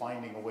busy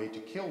finding a way to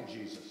kill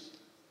Jesus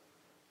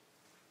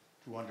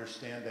to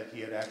understand that he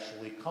had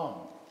actually come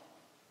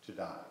to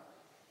die.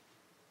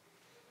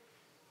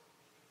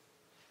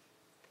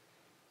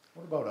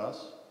 What about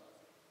us?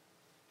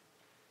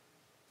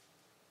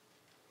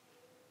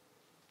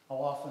 How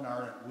often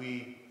aren't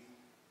we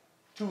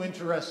too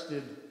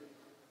interested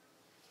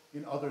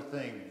in other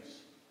things?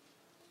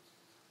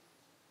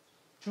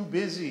 Too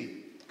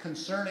busy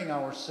concerning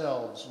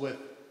ourselves with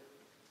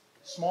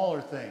smaller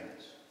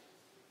things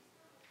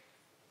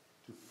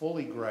to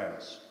fully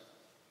grasp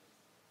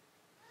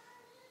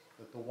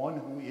that the one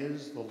who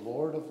is the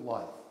Lord of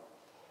life,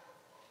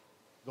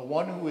 the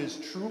one who is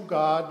true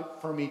God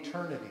from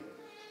eternity,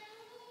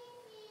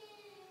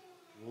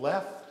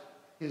 left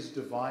his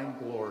divine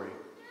glory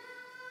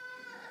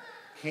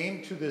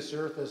came to this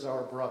earth as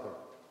our brother,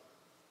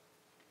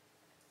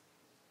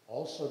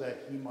 also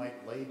that he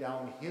might lay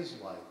down his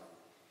life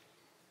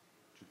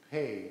to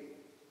pay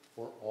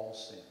for all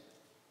sin.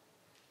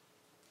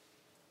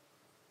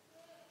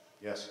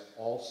 Yes,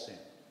 all sin.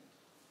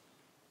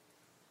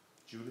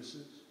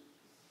 Judas's,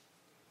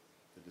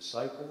 the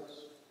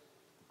disciples,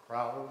 the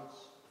crowds,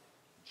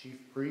 the chief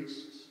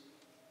priests,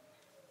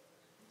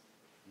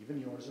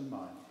 even yours and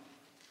mine,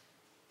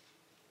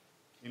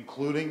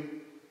 including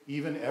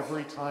even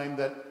every time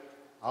that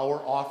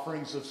our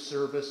offerings of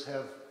service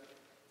have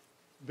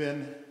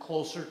been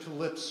closer to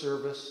lip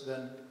service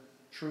than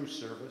true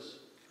service,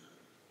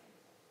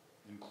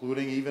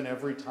 including even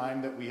every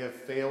time that we have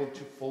failed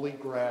to fully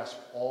grasp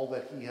all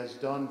that he has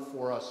done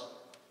for us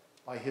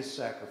by his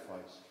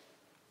sacrifice.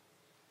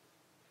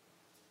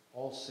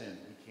 All sin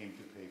he came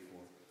to pay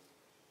for.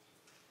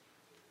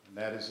 And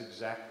that is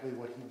exactly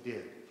what he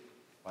did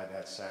by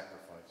that sacrifice.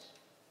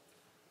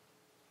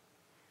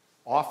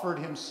 Offered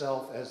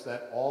himself as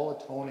that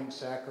all-atoning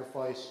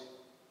sacrifice,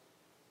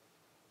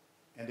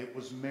 and it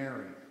was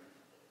Mary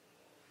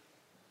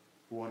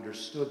who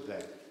understood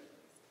that.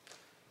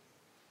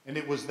 And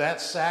it was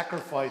that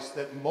sacrifice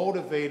that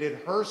motivated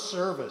her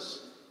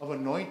service of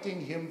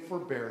anointing him for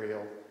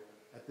burial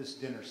at this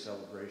dinner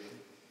celebration.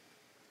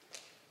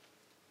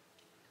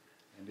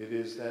 And it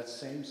is that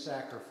same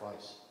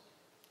sacrifice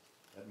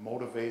that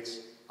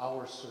motivates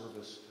our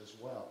service as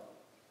well.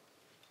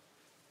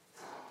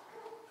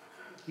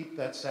 Keep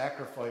that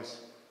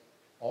sacrifice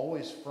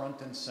always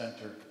front and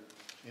center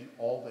in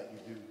all that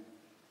you do.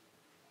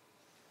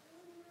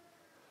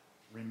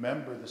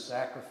 Remember the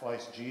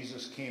sacrifice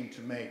Jesus came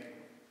to make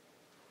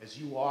as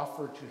you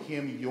offer to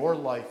him your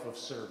life of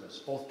service,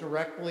 both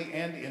directly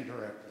and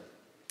indirectly.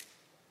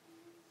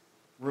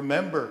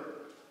 Remember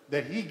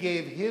that he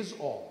gave his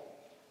all,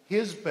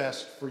 his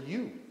best for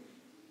you,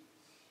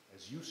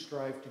 as you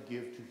strive to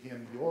give to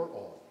him your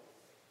all,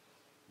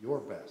 your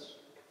best.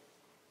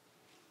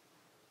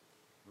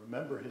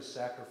 Remember his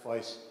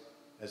sacrifice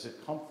as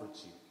it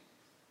comforts you.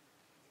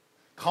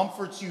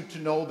 Comforts you to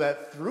know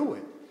that through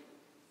it,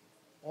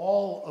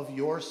 all of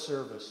your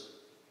service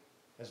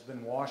has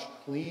been washed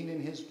clean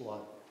in his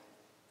blood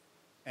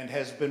and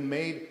has been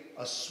made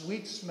a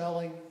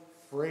sweet-smelling,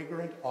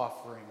 fragrant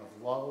offering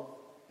of love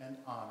and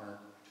honor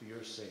to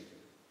your Savior.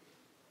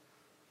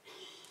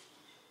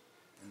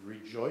 And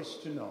rejoice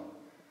to know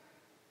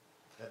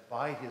that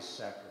by his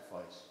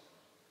sacrifice,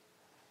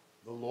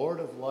 the Lord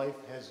of life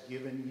has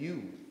given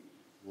you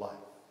life.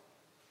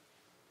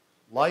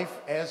 Life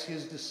as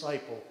his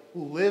disciple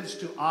who lives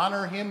to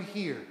honor him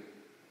here.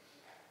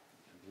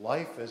 And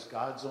life as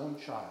God's own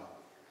child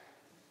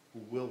who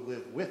will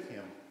live with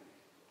him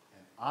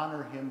and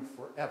honor him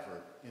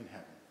forever in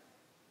heaven.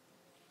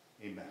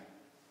 Amen.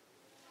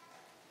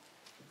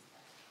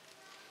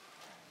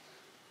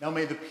 Now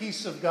may the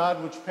peace of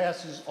God, which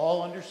passes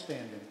all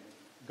understanding,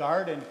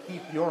 guard and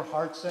keep your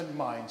hearts and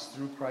minds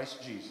through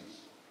Christ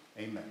Jesus.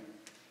 Amen.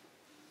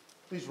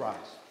 Please rise.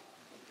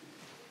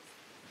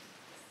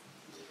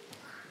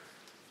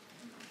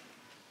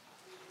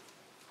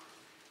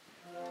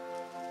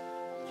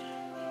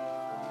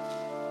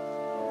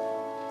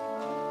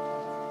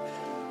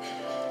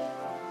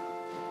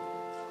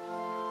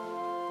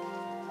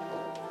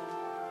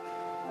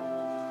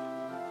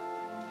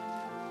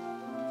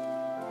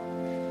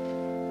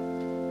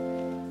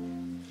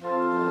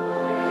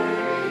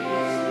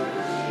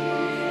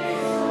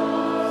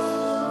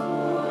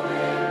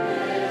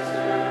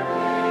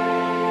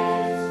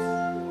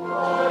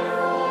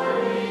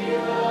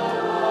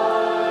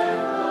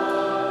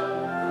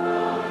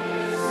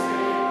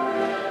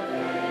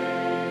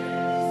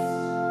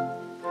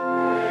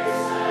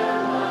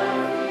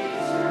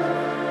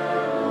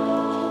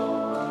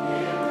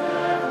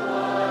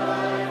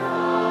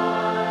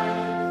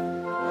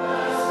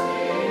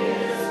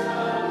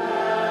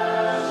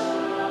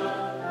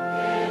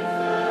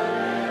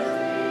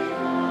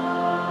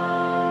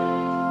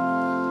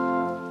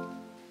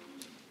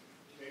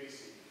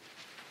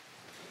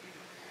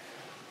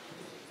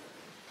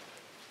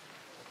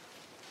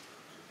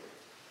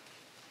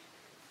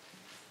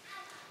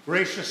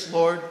 Gracious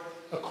Lord,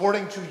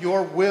 according to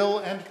your will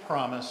and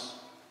promise,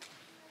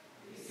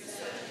 you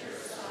sent your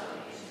Son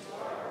into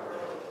our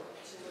world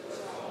to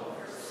atone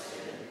for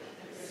sin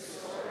and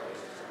restore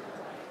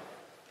eternal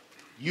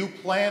life. you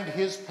planned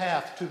his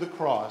path to the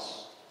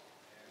cross.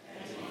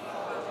 And he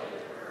followed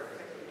it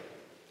perfectly.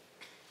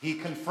 He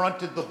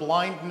confronted the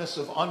blindness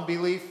of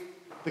unbelief,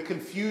 the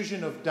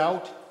confusion of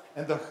doubt,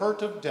 and the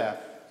hurt of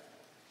death.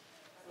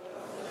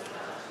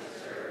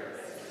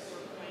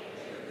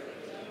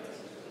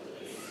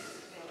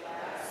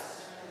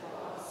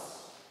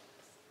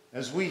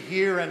 As we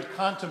hear and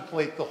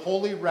contemplate the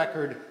holy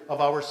record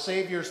of our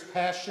Savior's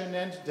passion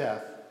and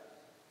death,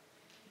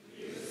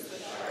 use the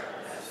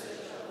sharp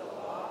message of the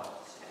law to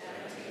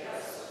empty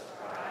us of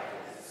pride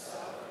and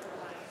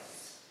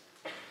self-reliance.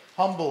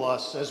 humble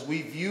us as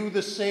we view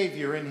the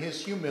Savior in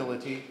his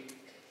humility.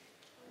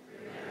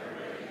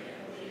 Remembering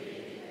and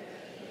believing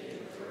that he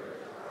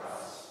endured the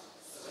cross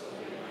so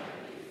we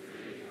might be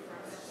free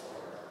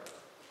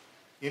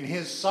In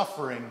his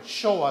suffering,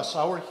 show us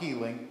our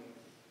healing.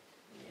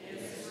 In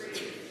his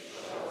grief,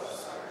 show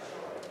us our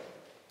joy.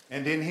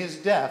 And in his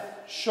death,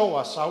 show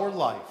us our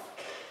life.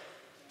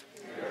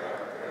 Hear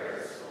our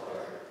prayers,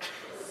 Lord,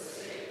 for the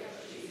sake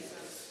of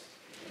Jesus.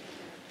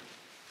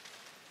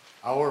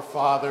 Our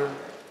Father,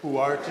 who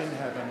art in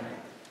heaven,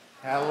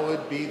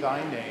 hallowed be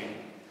thy name.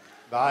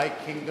 Thy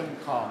kingdom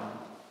come,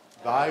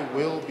 thy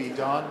will be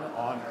done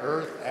on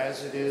earth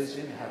as it is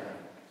in heaven.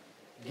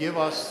 Give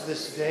us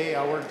this day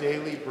our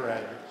daily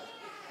bread,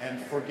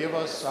 and forgive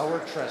us our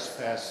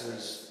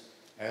trespasses,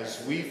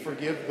 as we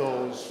forgive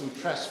those who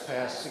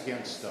trespass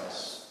against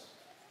us.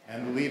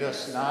 And lead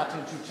us not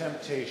into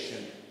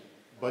temptation,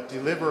 but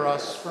deliver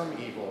us from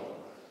evil.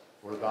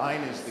 For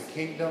thine is the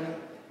kingdom,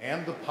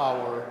 and the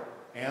power,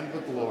 and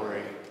the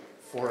glory,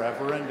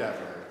 forever and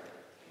ever.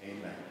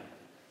 Amen.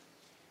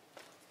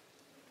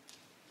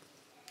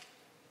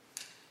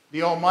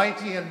 The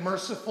Almighty and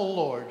merciful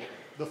Lord,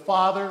 the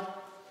Father,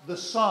 the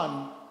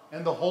Son,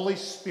 and the Holy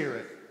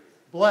Spirit,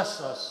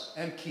 bless us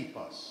and keep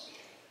us.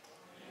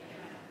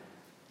 Amen.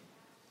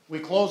 We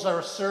close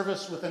our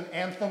service with an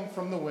anthem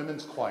from the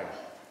Women's Choir.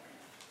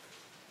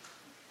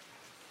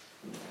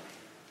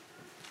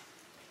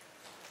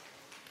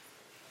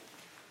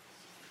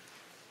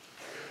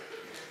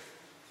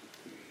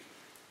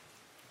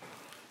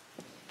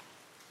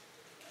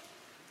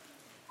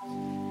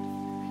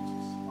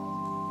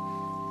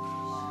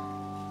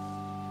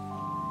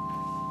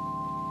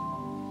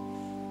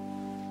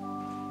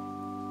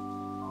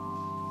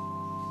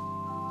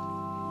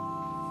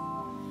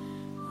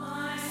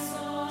 My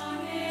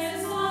song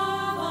is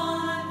love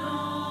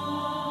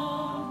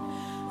unknown.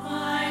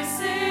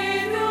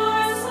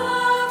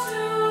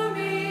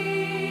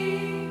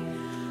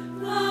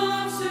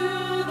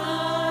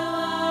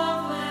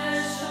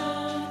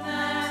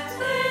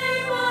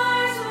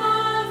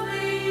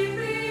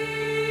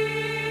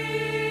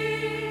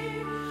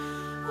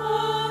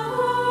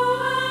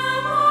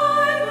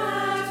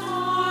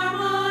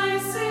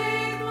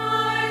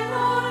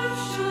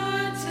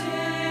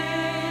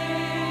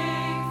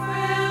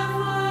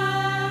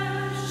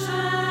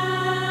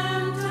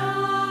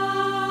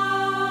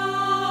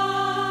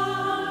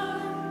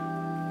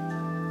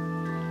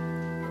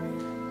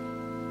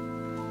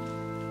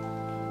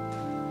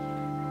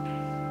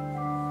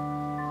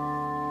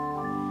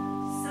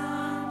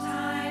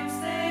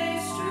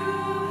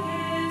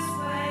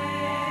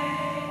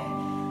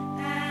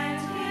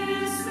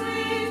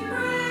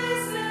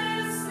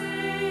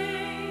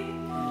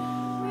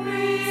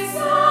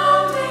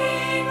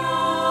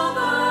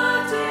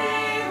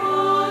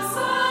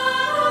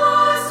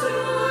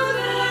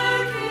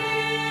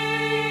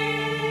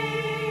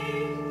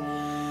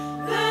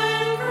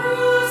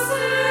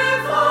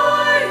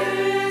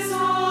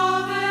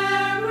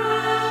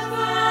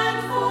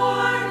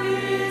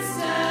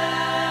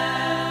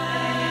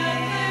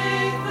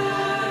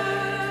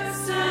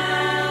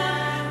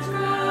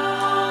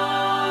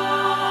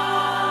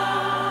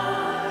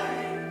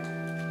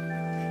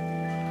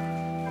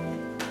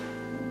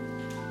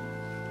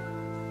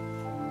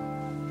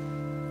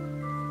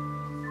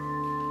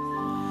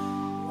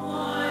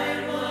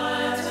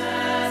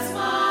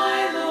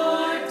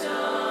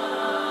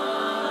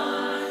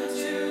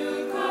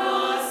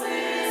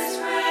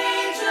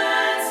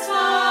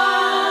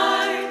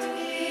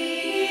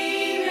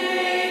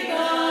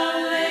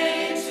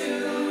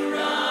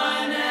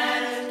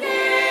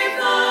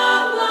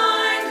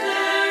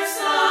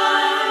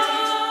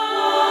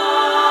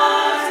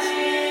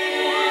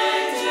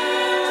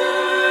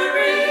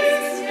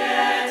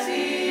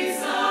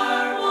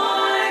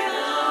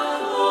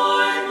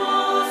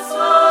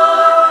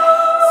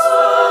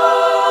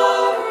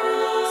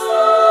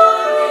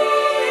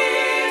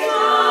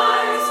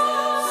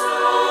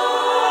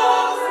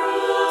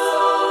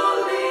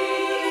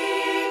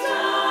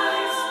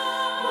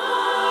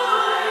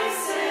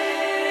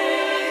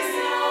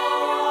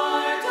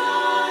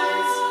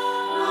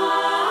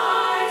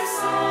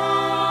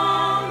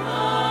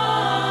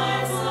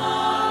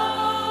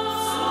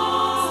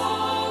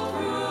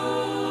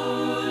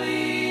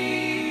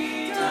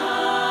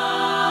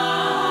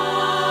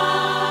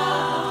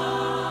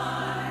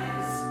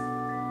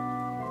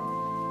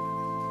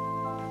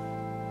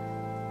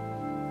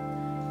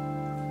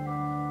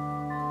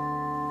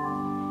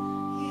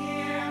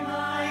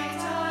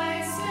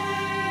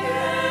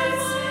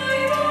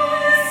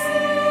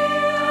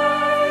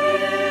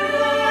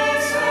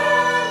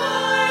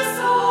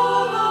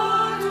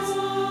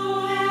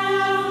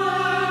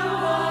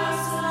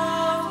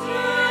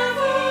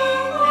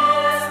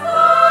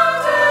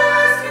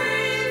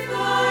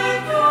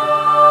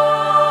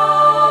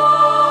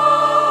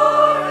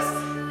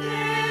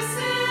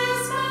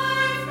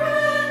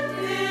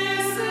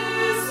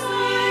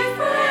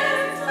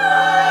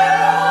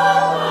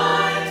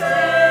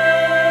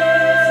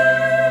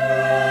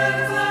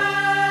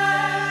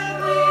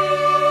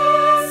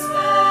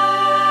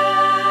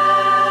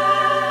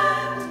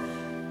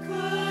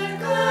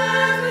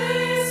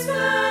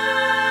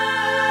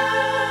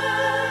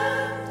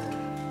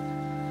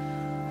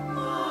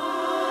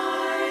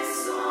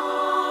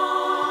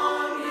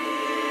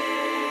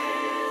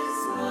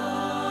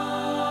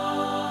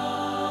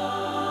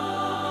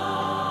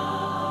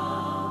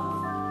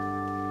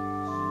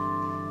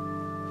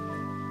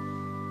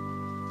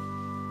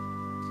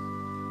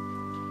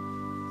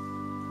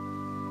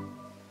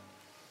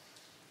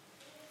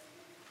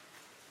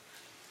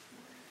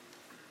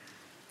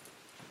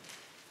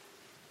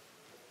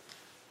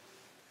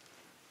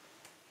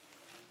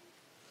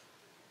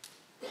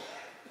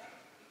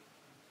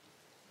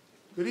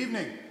 Good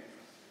evening.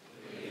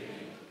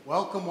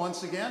 Welcome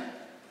once again.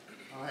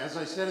 As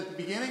I said at the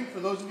beginning, for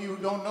those of you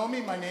who don't know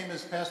me, my name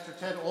is Pastor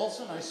Ted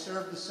Olson. I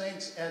serve the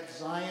saints at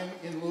Zion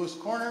in Lewis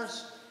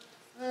Corners.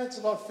 It's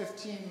about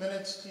 15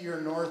 minutes to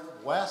your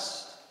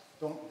northwest.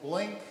 Don't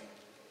blink,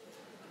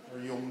 or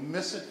you'll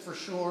miss it for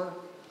sure.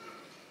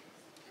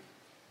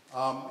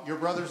 Your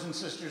brothers and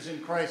sisters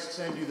in Christ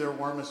send you their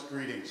warmest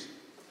greetings.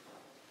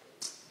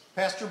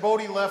 Pastor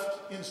Bodie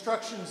left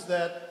instructions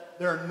that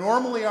there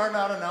normally are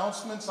not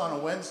announcements on a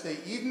Wednesday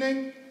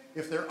evening.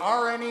 If there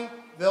are any,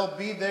 they'll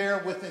be there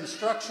with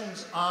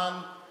instructions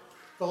on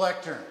the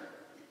lectern.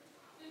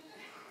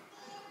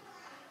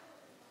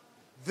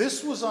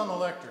 This was on the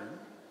lectern,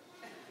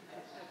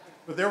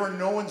 but there were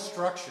no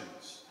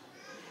instructions.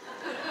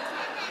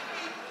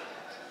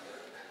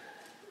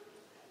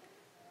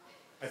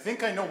 I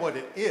think I know what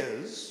it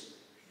is.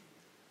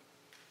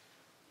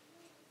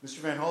 Mr.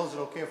 Van Hall, is it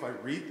okay if I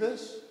read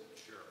this?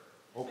 Sure.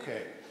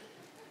 Okay.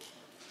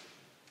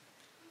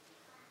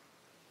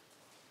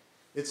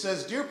 It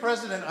says, Dear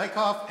President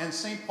Eichhoff and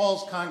St.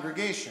 Paul's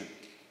congregation,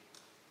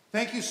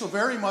 thank you so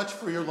very much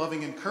for your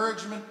loving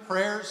encouragement,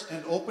 prayers,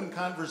 and open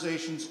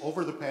conversations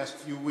over the past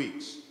few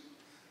weeks.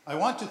 I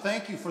want to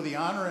thank you for the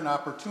honor and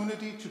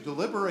opportunity to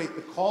deliberate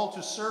the call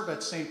to serve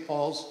at St.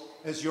 Paul's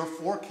as your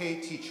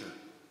 4K teacher.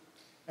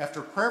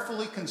 After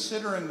prayerfully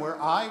considering where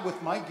I,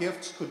 with my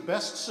gifts, could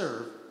best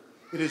serve,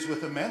 it is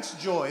with immense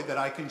joy that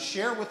I can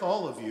share with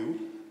all of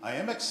you I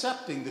am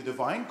accepting the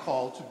divine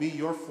call to be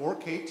your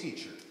 4K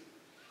teacher.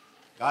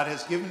 God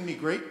has given me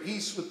great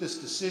peace with this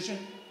decision,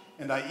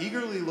 and I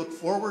eagerly look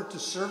forward to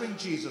serving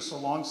Jesus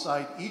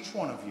alongside each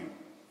one of you.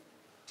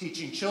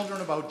 Teaching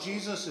children about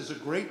Jesus is a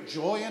great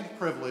joy and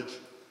privilege,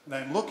 and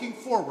I'm looking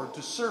forward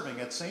to serving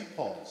at St.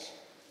 Paul's.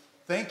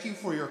 Thank you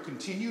for your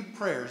continued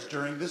prayers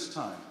during this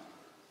time.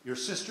 Your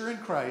sister in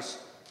Christ,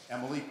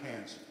 Emily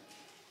Panzer.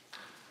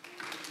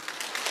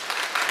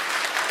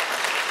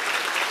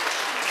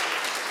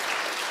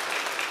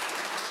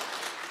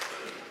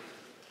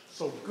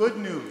 So good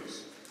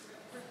news.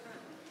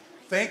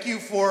 Thank you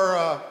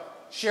for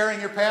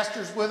sharing your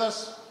pastors with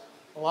us,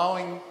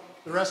 allowing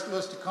the rest of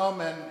us to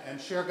come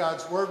and share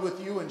God's word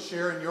with you and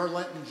share in your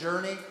Lenten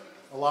journey,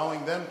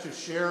 allowing them to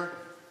share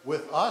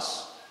with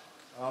us.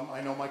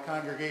 I know my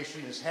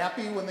congregation is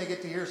happy when they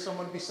get to hear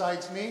someone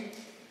besides me,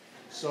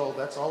 so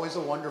that's always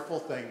a wonderful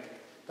thing.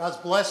 God's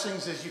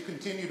blessings as you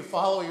continue to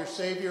follow your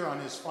Savior on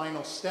his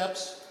final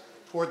steps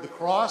toward the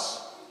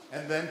cross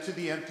and then to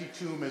the empty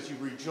tomb as you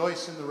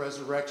rejoice in the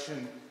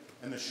resurrection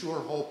and the sure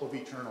hope of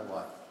eternal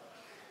life.